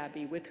 and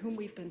Gabby, with whom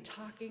we've been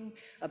talking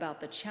about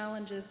the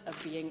challenges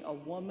of being a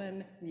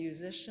woman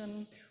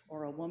musician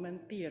or a woman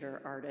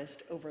theater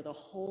artist over the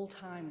whole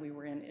time we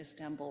were in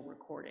Istanbul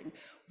recording.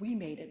 We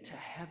made it to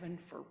heaven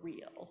for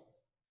real.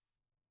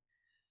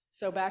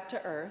 So back to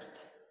earth,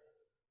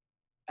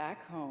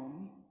 back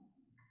home.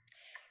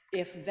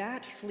 If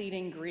that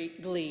fleeting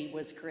glee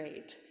was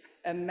great,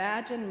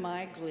 imagine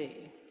my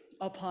glee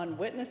upon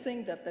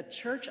witnessing that the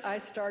church I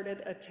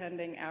started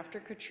attending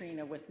after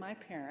Katrina with my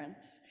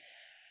parents,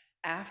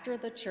 after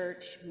the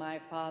church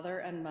my father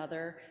and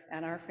mother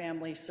and our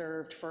family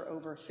served for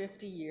over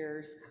 50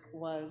 years,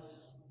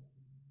 was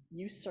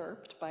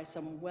usurped by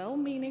some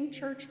well-meaning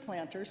church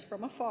planters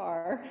from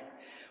afar.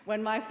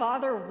 When my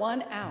father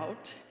won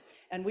out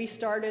and we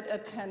started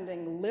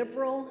attending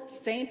liberal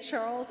St.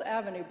 Charles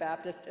Avenue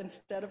Baptist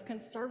instead of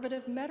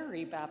conservative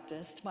Metairie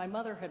Baptist my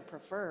mother had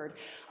preferred,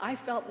 I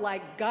felt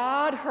like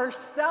God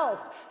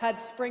herself had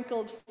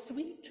sprinkled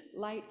sweet,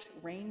 light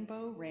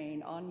rainbow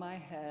rain on my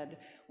head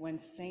when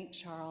St.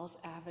 Charles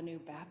Avenue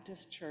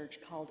Baptist Church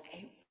called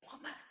a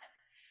woman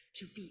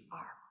to be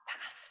our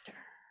pastor.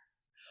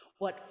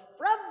 What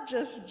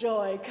frumjous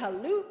joy,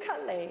 Kalu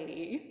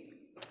Kale.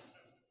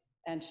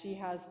 And she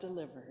has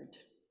delivered.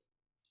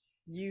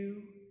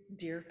 You,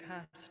 dear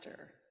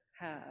pastor,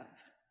 have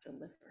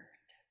delivered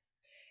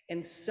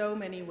in so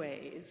many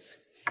ways.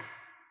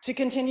 To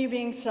continue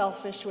being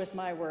selfish with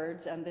my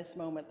words and this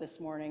moment this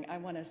morning, I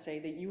want to say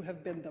that you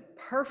have been the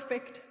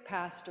perfect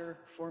pastor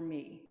for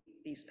me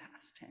these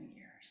past 10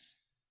 years.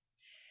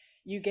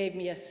 You gave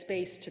me a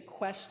space to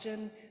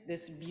question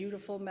this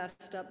beautiful,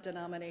 messed up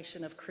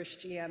denomination of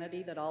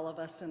Christianity that all of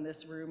us in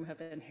this room have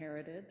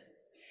inherited.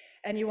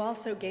 And you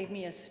also gave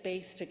me a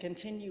space to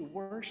continue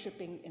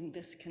worshiping in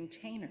this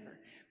container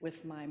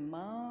with my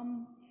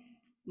mom,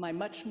 my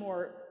much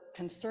more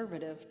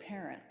conservative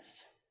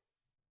parents.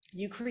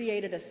 You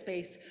created a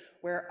space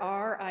where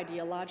our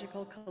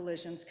ideological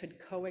collisions could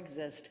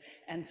coexist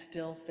and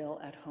still feel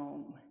at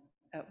home,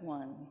 at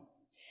one.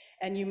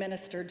 And you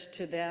ministered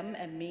to them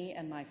and me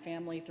and my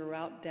family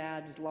throughout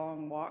Dad's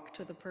long walk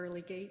to the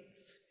pearly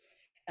gates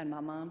and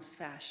my mom's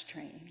fast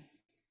train.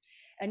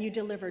 And you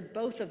delivered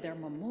both of their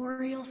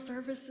memorial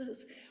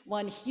services,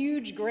 one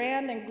huge,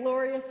 grand, and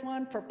glorious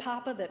one for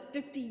Papa that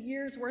 50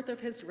 years worth of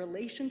his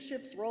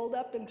relationships rolled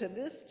up into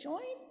this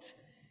joint,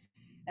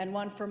 and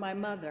one for my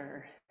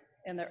mother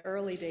in the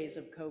early days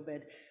of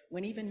COVID,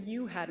 when even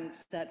you hadn't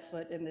set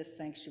foot in this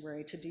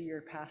sanctuary to do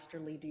your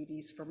pastorly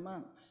duties for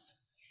months.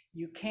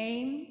 You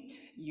came,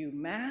 you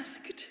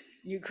masked,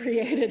 you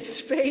created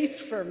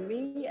space for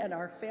me and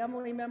our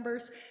family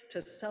members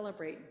to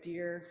celebrate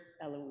dear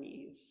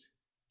Eloise.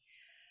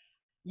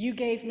 You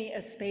gave me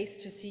a space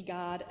to see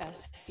God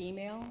as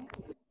female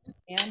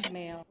and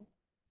male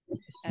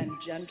and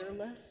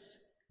genderless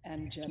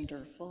and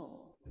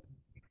genderful.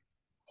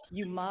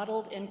 You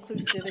modeled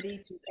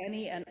inclusivity to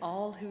any and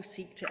all who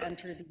seek to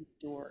enter these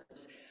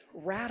doors,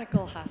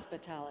 radical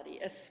hospitality,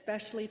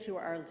 especially to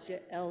our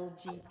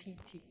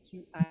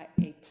LGBTQIA+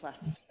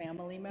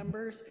 family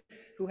members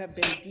who have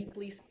been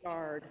deeply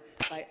scarred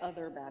by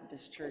other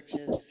Baptist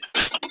churches.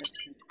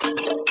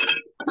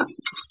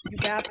 You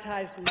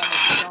baptized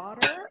my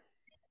daughter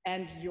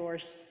and your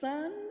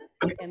son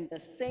in the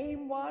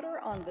same water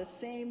on the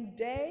same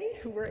day,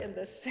 who were in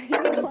the same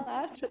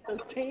class at the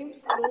same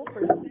school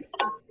for 6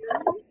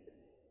 years.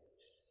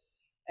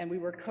 and we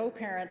were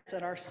co-parents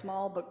at our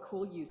small but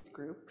cool youth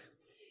group.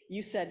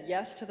 You said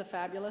yes to the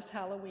fabulous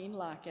Halloween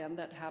lock-in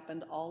that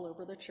happened all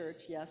over the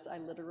church. Yes, I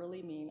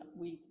literally mean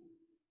we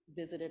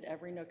visited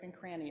every nook and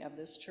cranny of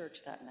this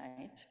church that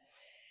night.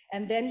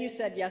 And then you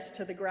said yes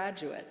to the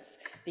Graduates,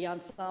 the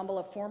ensemble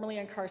of formerly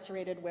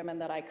incarcerated women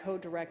that I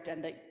co-direct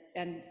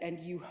and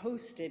you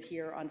hosted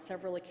here on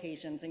several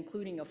occasions,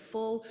 including a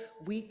full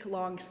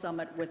week-long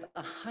summit with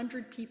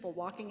 100 people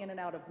walking in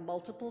and out of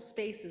multiple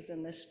spaces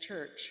in this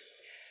church.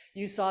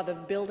 You saw the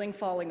building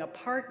falling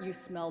apart, you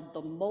smelled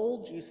the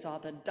mold, you saw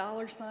the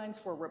dollar signs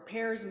for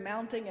repairs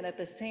mounting, and at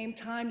the same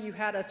time you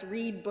had us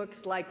read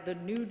books like The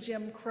New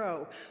Jim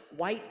Crow,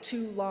 White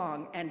Too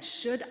Long, and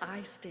Should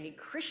I Stay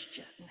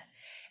Christian?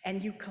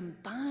 And you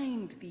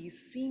combined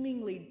these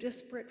seemingly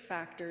disparate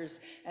factors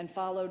and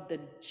followed the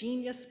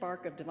genius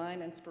spark of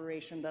divine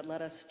inspiration that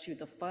led us to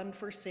the Fund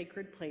for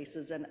Sacred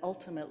Places and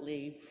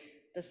ultimately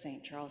the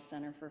St. Charles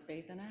Center for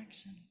Faith and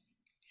Action.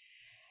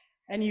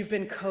 And you've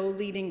been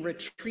co-leading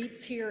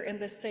retreats here in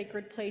this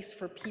sacred place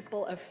for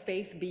people of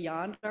faith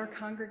beyond our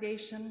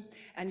congregation.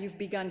 And you've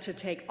begun to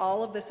take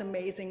all of this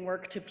amazing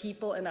work to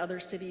people in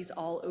other cities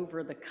all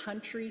over the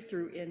country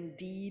through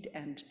Indeed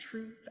and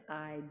Truth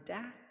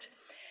IDAT.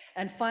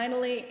 And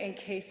finally, in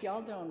case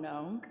y'all don't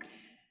know,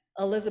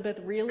 Elizabeth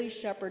really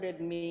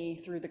shepherded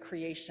me through the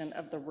creation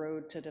of the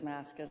Road to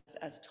Damascus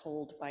as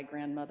told by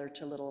grandmother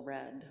to Little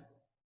Red.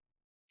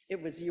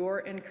 It was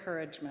your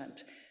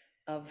encouragement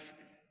of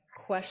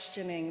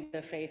questioning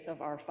the faith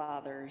of our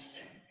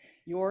fathers,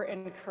 your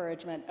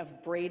encouragement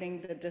of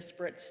braiding the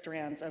disparate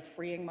strands of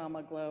freeing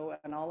Mama Glow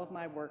and all of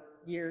my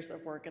years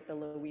of work at the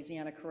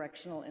Louisiana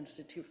Correctional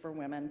Institute for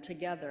Women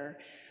together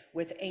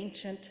with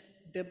ancient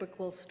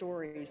biblical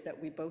stories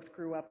that we both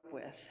grew up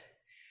with.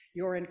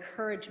 Your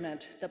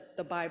encouragement that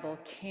the Bible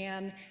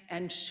can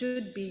and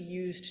should be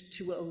used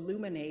to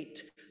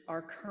illuminate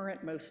our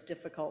current most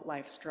difficult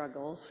life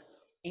struggles,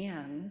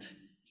 and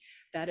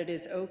that it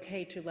is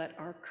okay to let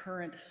our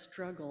current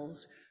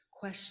struggles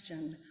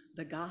question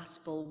the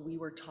gospel we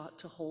were taught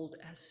to hold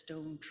as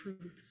stone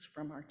truths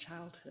from our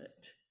childhood.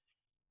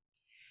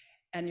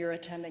 And your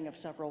attending of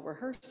several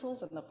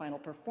rehearsals and the final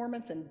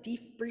performance and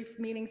debrief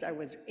meetings, I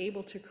was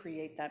able to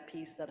create that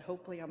piece that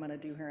hopefully I'm gonna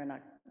do here in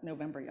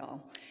November,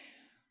 y'all.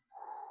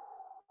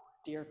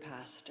 Dear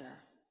Pastor,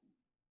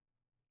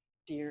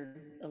 dear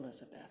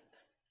Elizabeth,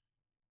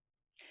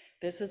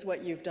 this is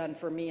what you've done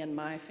for me and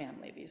my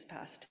family these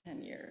past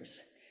 10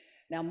 years.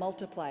 Now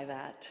multiply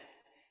that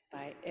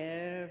by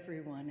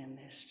everyone in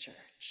this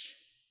church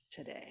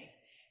today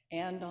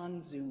and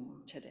on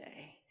Zoom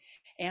today,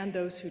 and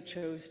those who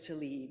chose to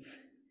leave,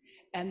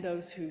 and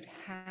those who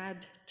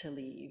had to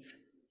leave,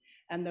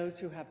 and those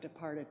who have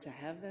departed to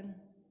heaven,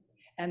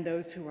 and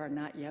those who are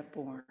not yet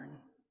born.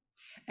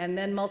 And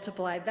then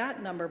multiply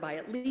that number by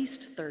at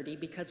least 30,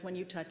 because when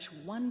you touch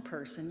one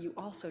person, you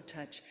also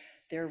touch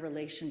their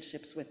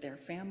relationships with their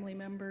family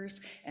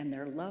members and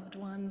their loved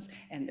ones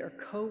and their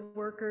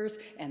co-workers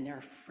and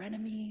their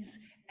frenemies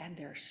and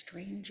their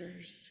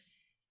strangers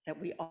that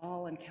we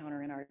all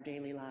encounter in our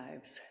daily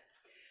lives.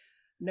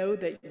 Know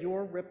that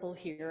your ripple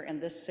here in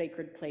this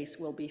sacred place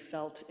will be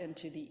felt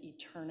into the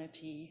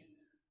eternity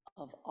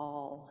of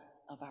all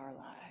of our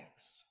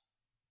lives.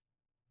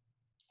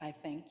 I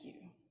thank you.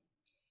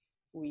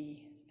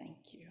 We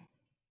thank you.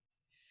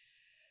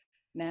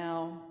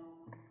 Now,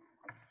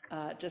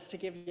 just to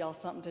give y'all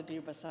something to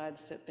do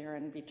besides sit there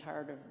and be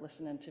tired of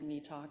listening to me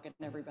talk and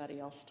everybody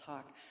else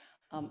talk,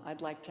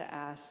 I'd like to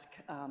ask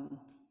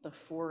the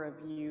four of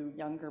you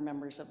younger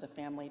members of the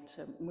family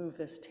to move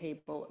this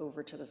table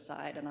over to the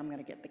side, and I'm going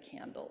to get the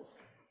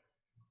candles.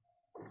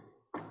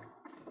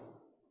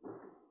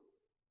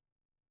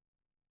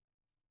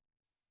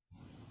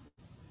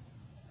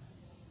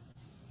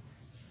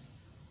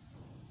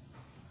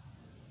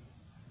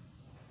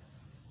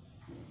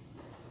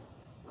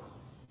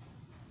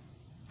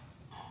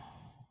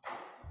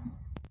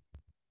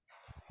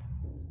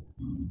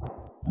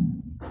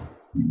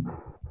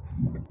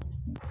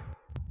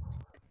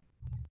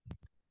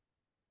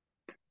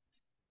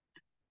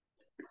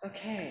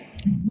 Okay,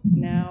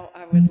 now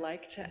I would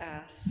like to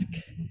ask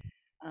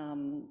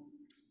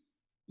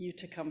you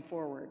to come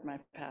forward, my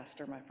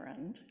pastor, my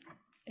friend,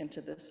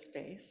 into this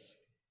space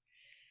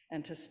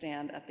and to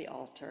stand at the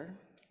altar.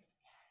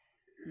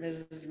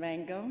 Mrs.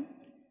 Mangum,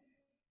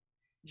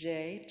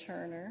 Jay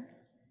Turner,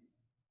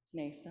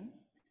 Nathan.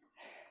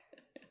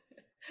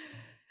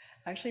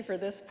 Actually, for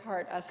this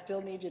part, I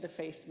still need you to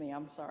face me.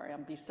 I'm sorry,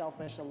 I'm be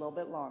selfish a little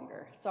bit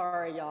longer.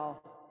 Sorry,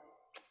 y'all.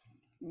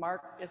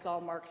 Mark, it's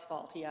all Mark's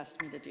fault. He asked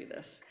me to do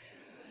this.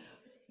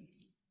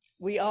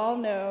 We all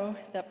know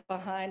that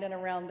behind and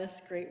around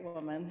this great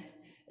woman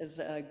is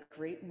a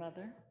great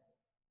mother,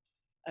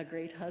 a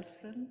great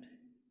husband,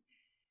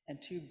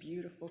 and two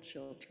beautiful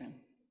children.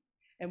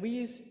 And we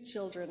use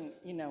children,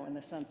 you know, in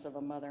the sense of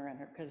a mother and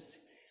her, because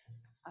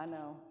I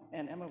know,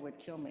 and Emma would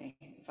kill me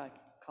if I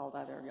called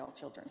either of y'all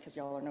children, because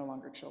y'all are no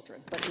longer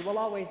children, but you will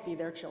always be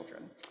their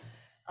children.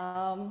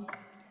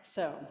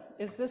 So,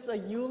 is this a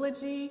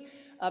eulogy,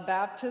 a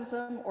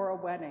baptism or a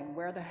wedding.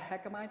 Where the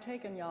heck am I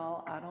taking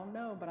y'all? I don't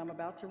know, but I'm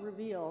about to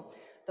reveal.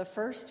 The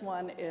first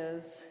one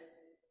is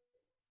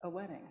a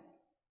wedding.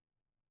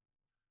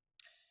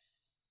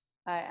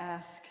 I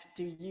ask,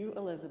 do you,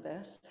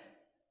 Elizabeth,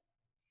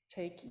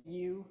 take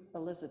you,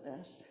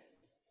 Elizabeth,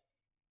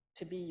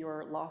 to be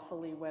your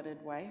lawfully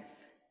wedded wife?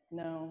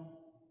 No,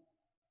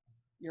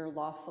 your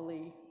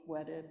lawfully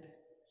wedded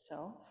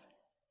self?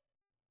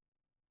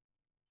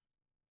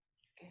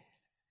 Okay.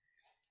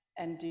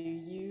 And do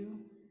you,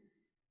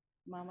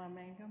 Mama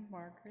Mangum,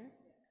 Margaret,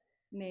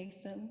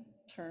 Nathan,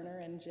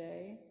 Turner, and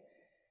Jay,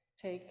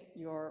 take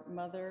your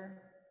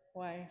mother,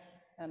 wife,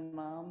 and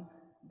mom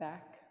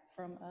back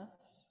from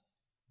us?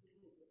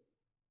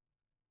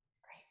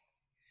 Great.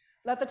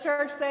 Let the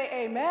church say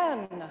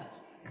amen.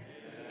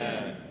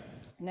 Amen.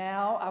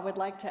 Now I would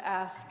like to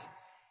ask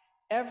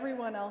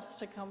everyone else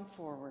to come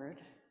forward,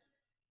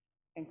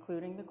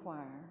 including the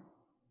choir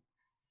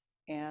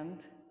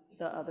and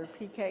the other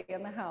PK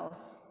in the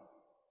house.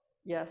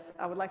 Yes,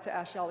 I would like to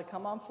ask y'all to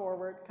come on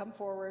forward,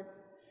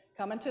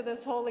 come into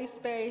this holy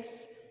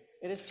space.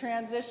 It is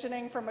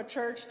transitioning from a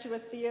church to a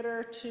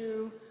theater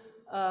to,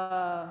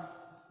 I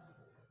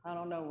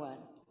don't know what,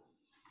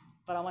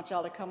 but I want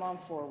y'all to come on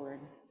forward.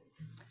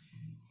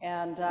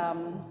 And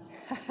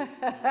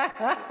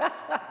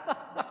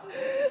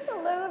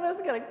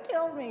Elizabeth's gonna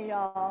kill me,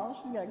 y'all.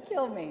 She's gonna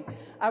kill me.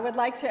 I would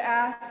like to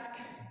ask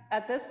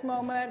at this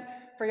moment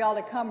for y'all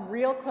to come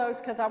real close,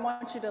 because I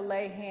want you to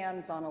lay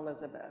hands on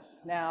Elizabeth.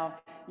 Now,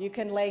 you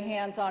can lay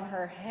hands on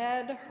her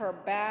head, her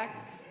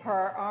back,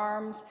 her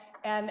arms,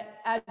 and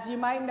as you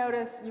might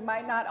notice, you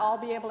might not all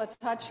be able to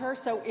touch her,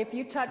 so if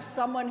you touch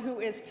someone who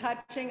is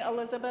touching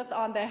Elizabeth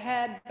on the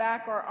head,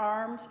 back, or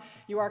arms,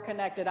 you are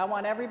connected. I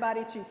want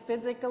everybody to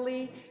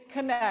physically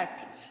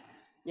connect.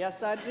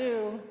 Yes, I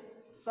do.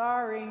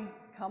 Sorry.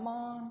 Come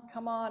on,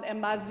 come on. And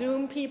my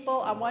Zoom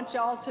people, I want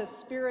y'all to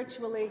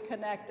spiritually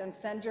connect and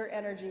send your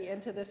energy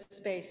into this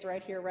space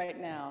right here, right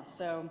now.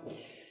 So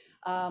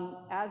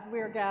as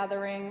we're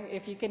gathering,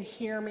 if you can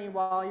hear me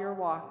while you're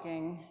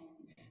walking,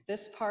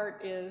 this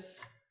part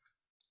is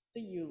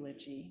the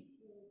eulogy.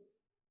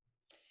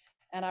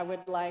 And I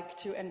would like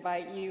to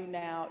invite you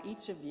now,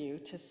 each of you,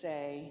 to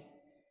say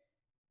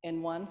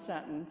in one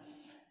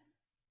sentence,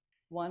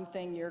 one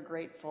thing you're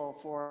grateful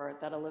for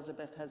that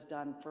Elizabeth has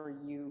done for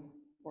you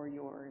or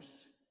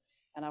yours.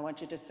 And I want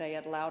you to say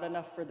it loud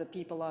enough for the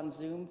people on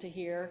Zoom to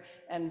hear.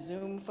 And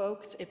Zoom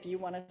folks, if you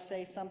want to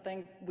say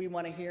something, we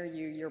want to hear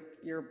you.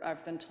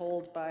 I've been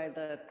told by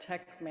the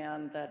tech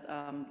man that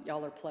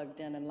y'all are plugged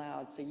in and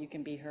loud, so you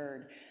can be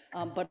heard.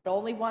 But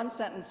only one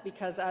sentence,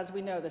 because as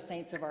we know, the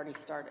saints have already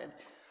started.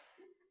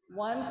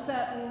 One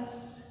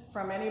sentence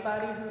from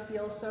anybody who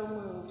feels so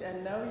moved.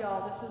 And no,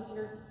 y'all,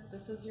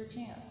 this is your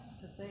chance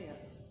to say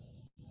it.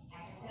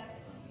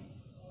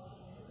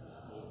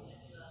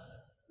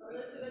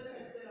 Elizabeth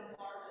has been a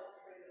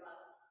marvelous friend of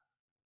mine.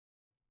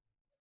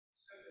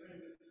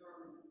 Centering the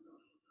disarming of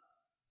social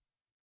justice.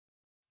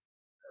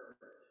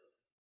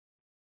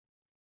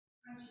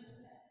 Friendship.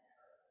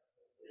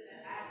 It is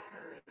an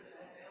actor.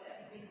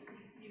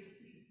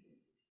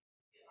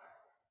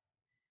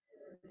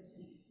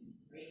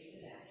 Grace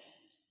in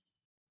action.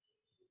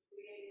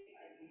 Creative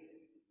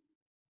ideas.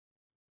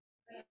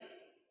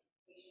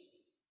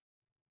 Patience.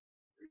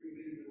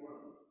 Bringing the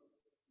ones.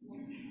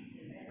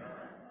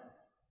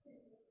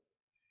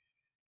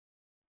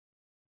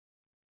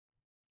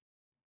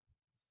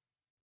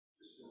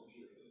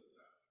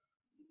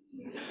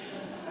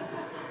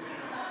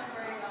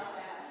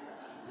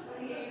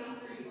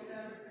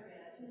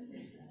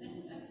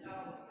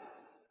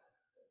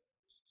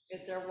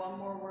 Is there one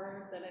more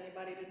word that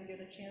anybody didn't get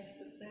a chance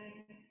to say?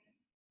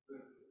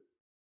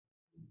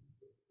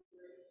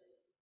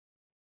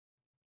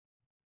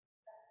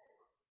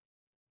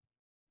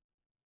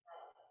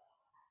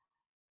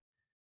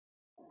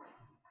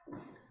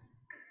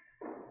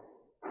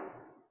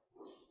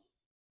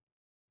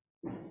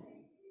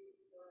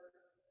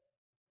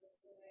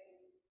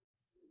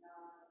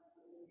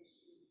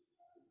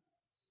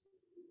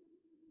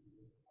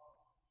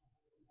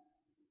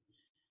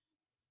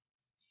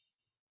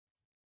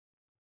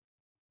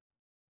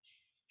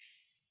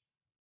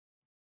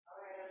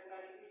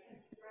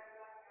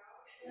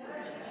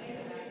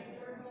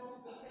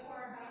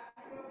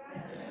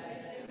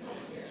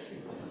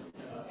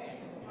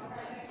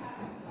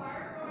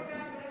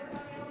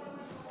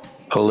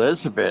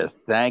 Elizabeth,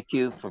 thank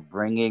you for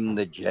bringing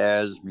the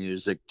jazz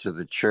music to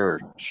the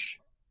church.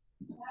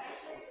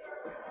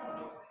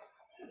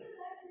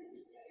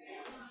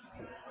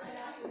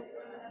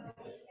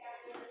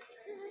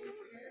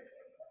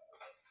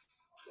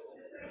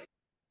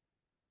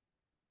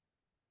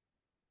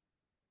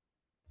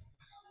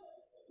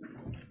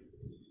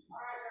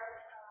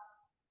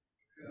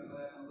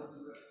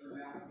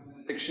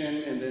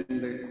 Benediction, and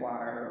then the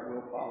choir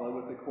will follow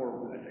with the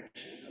choral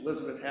benediction.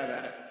 Elizabeth, have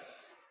at it.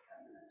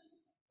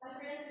 My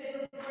friends, may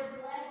the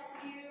Lord bless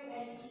you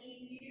and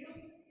keep you.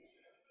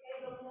 May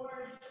the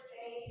Lord's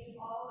face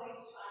always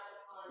shine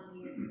upon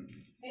you.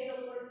 May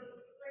the Lord be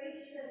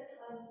gracious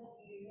unto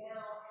you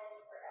now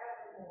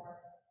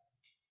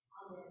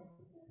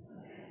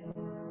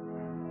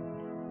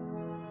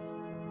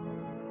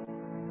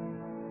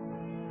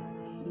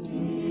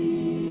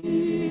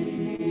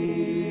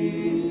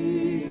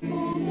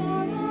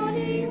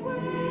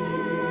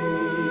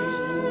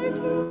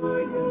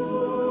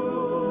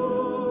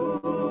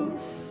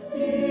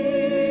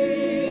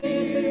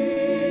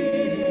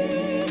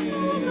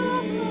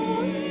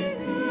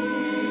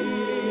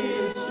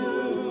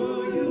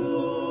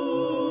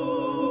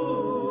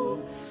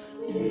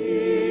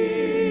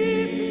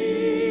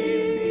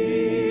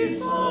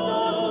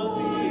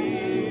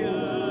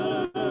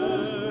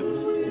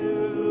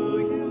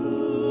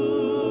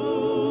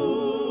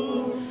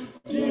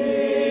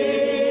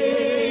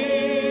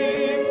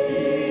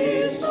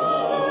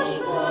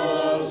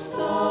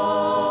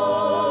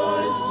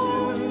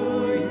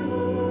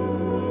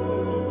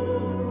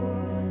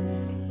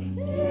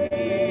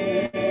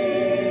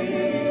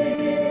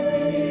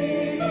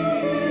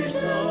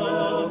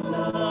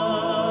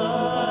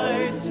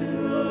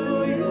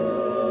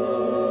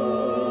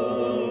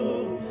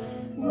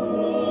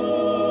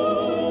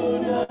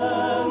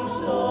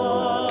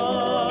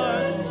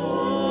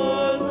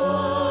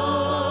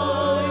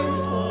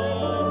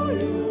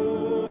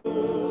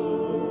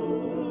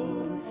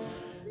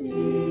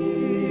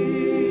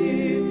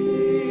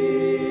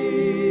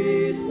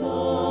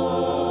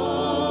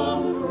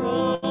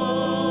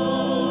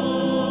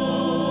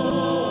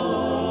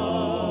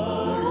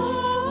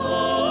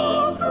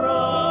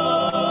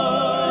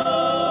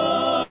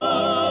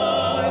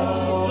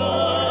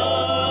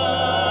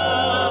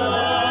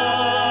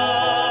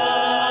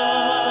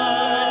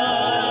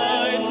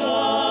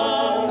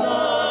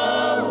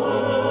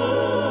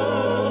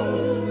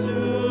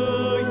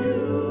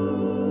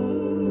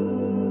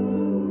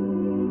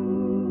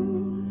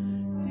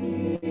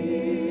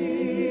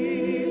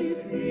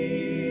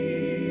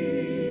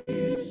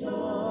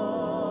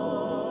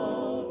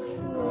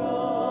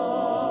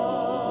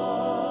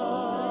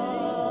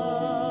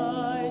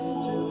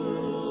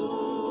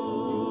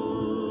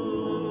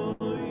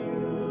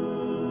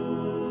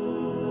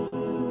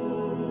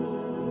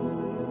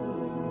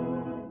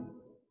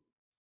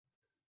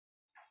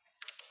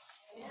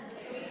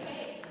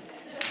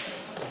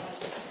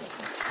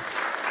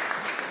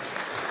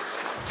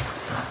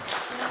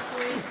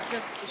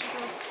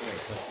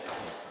I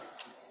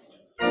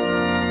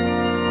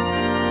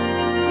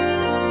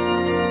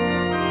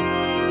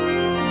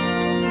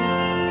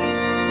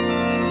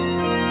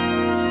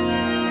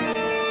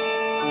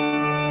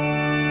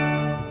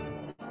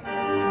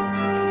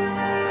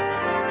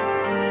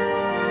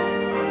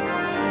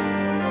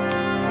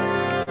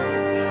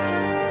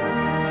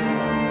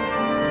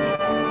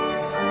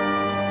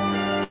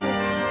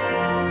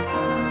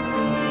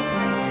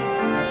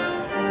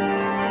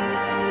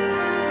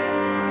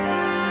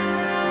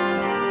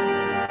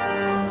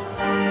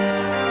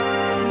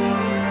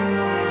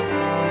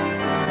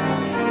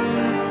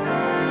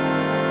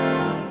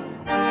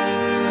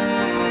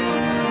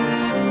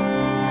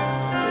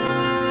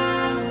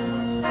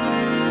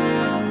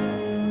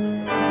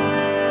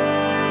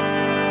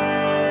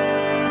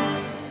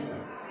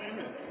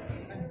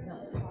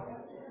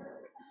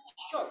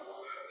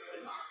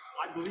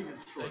believe in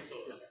short.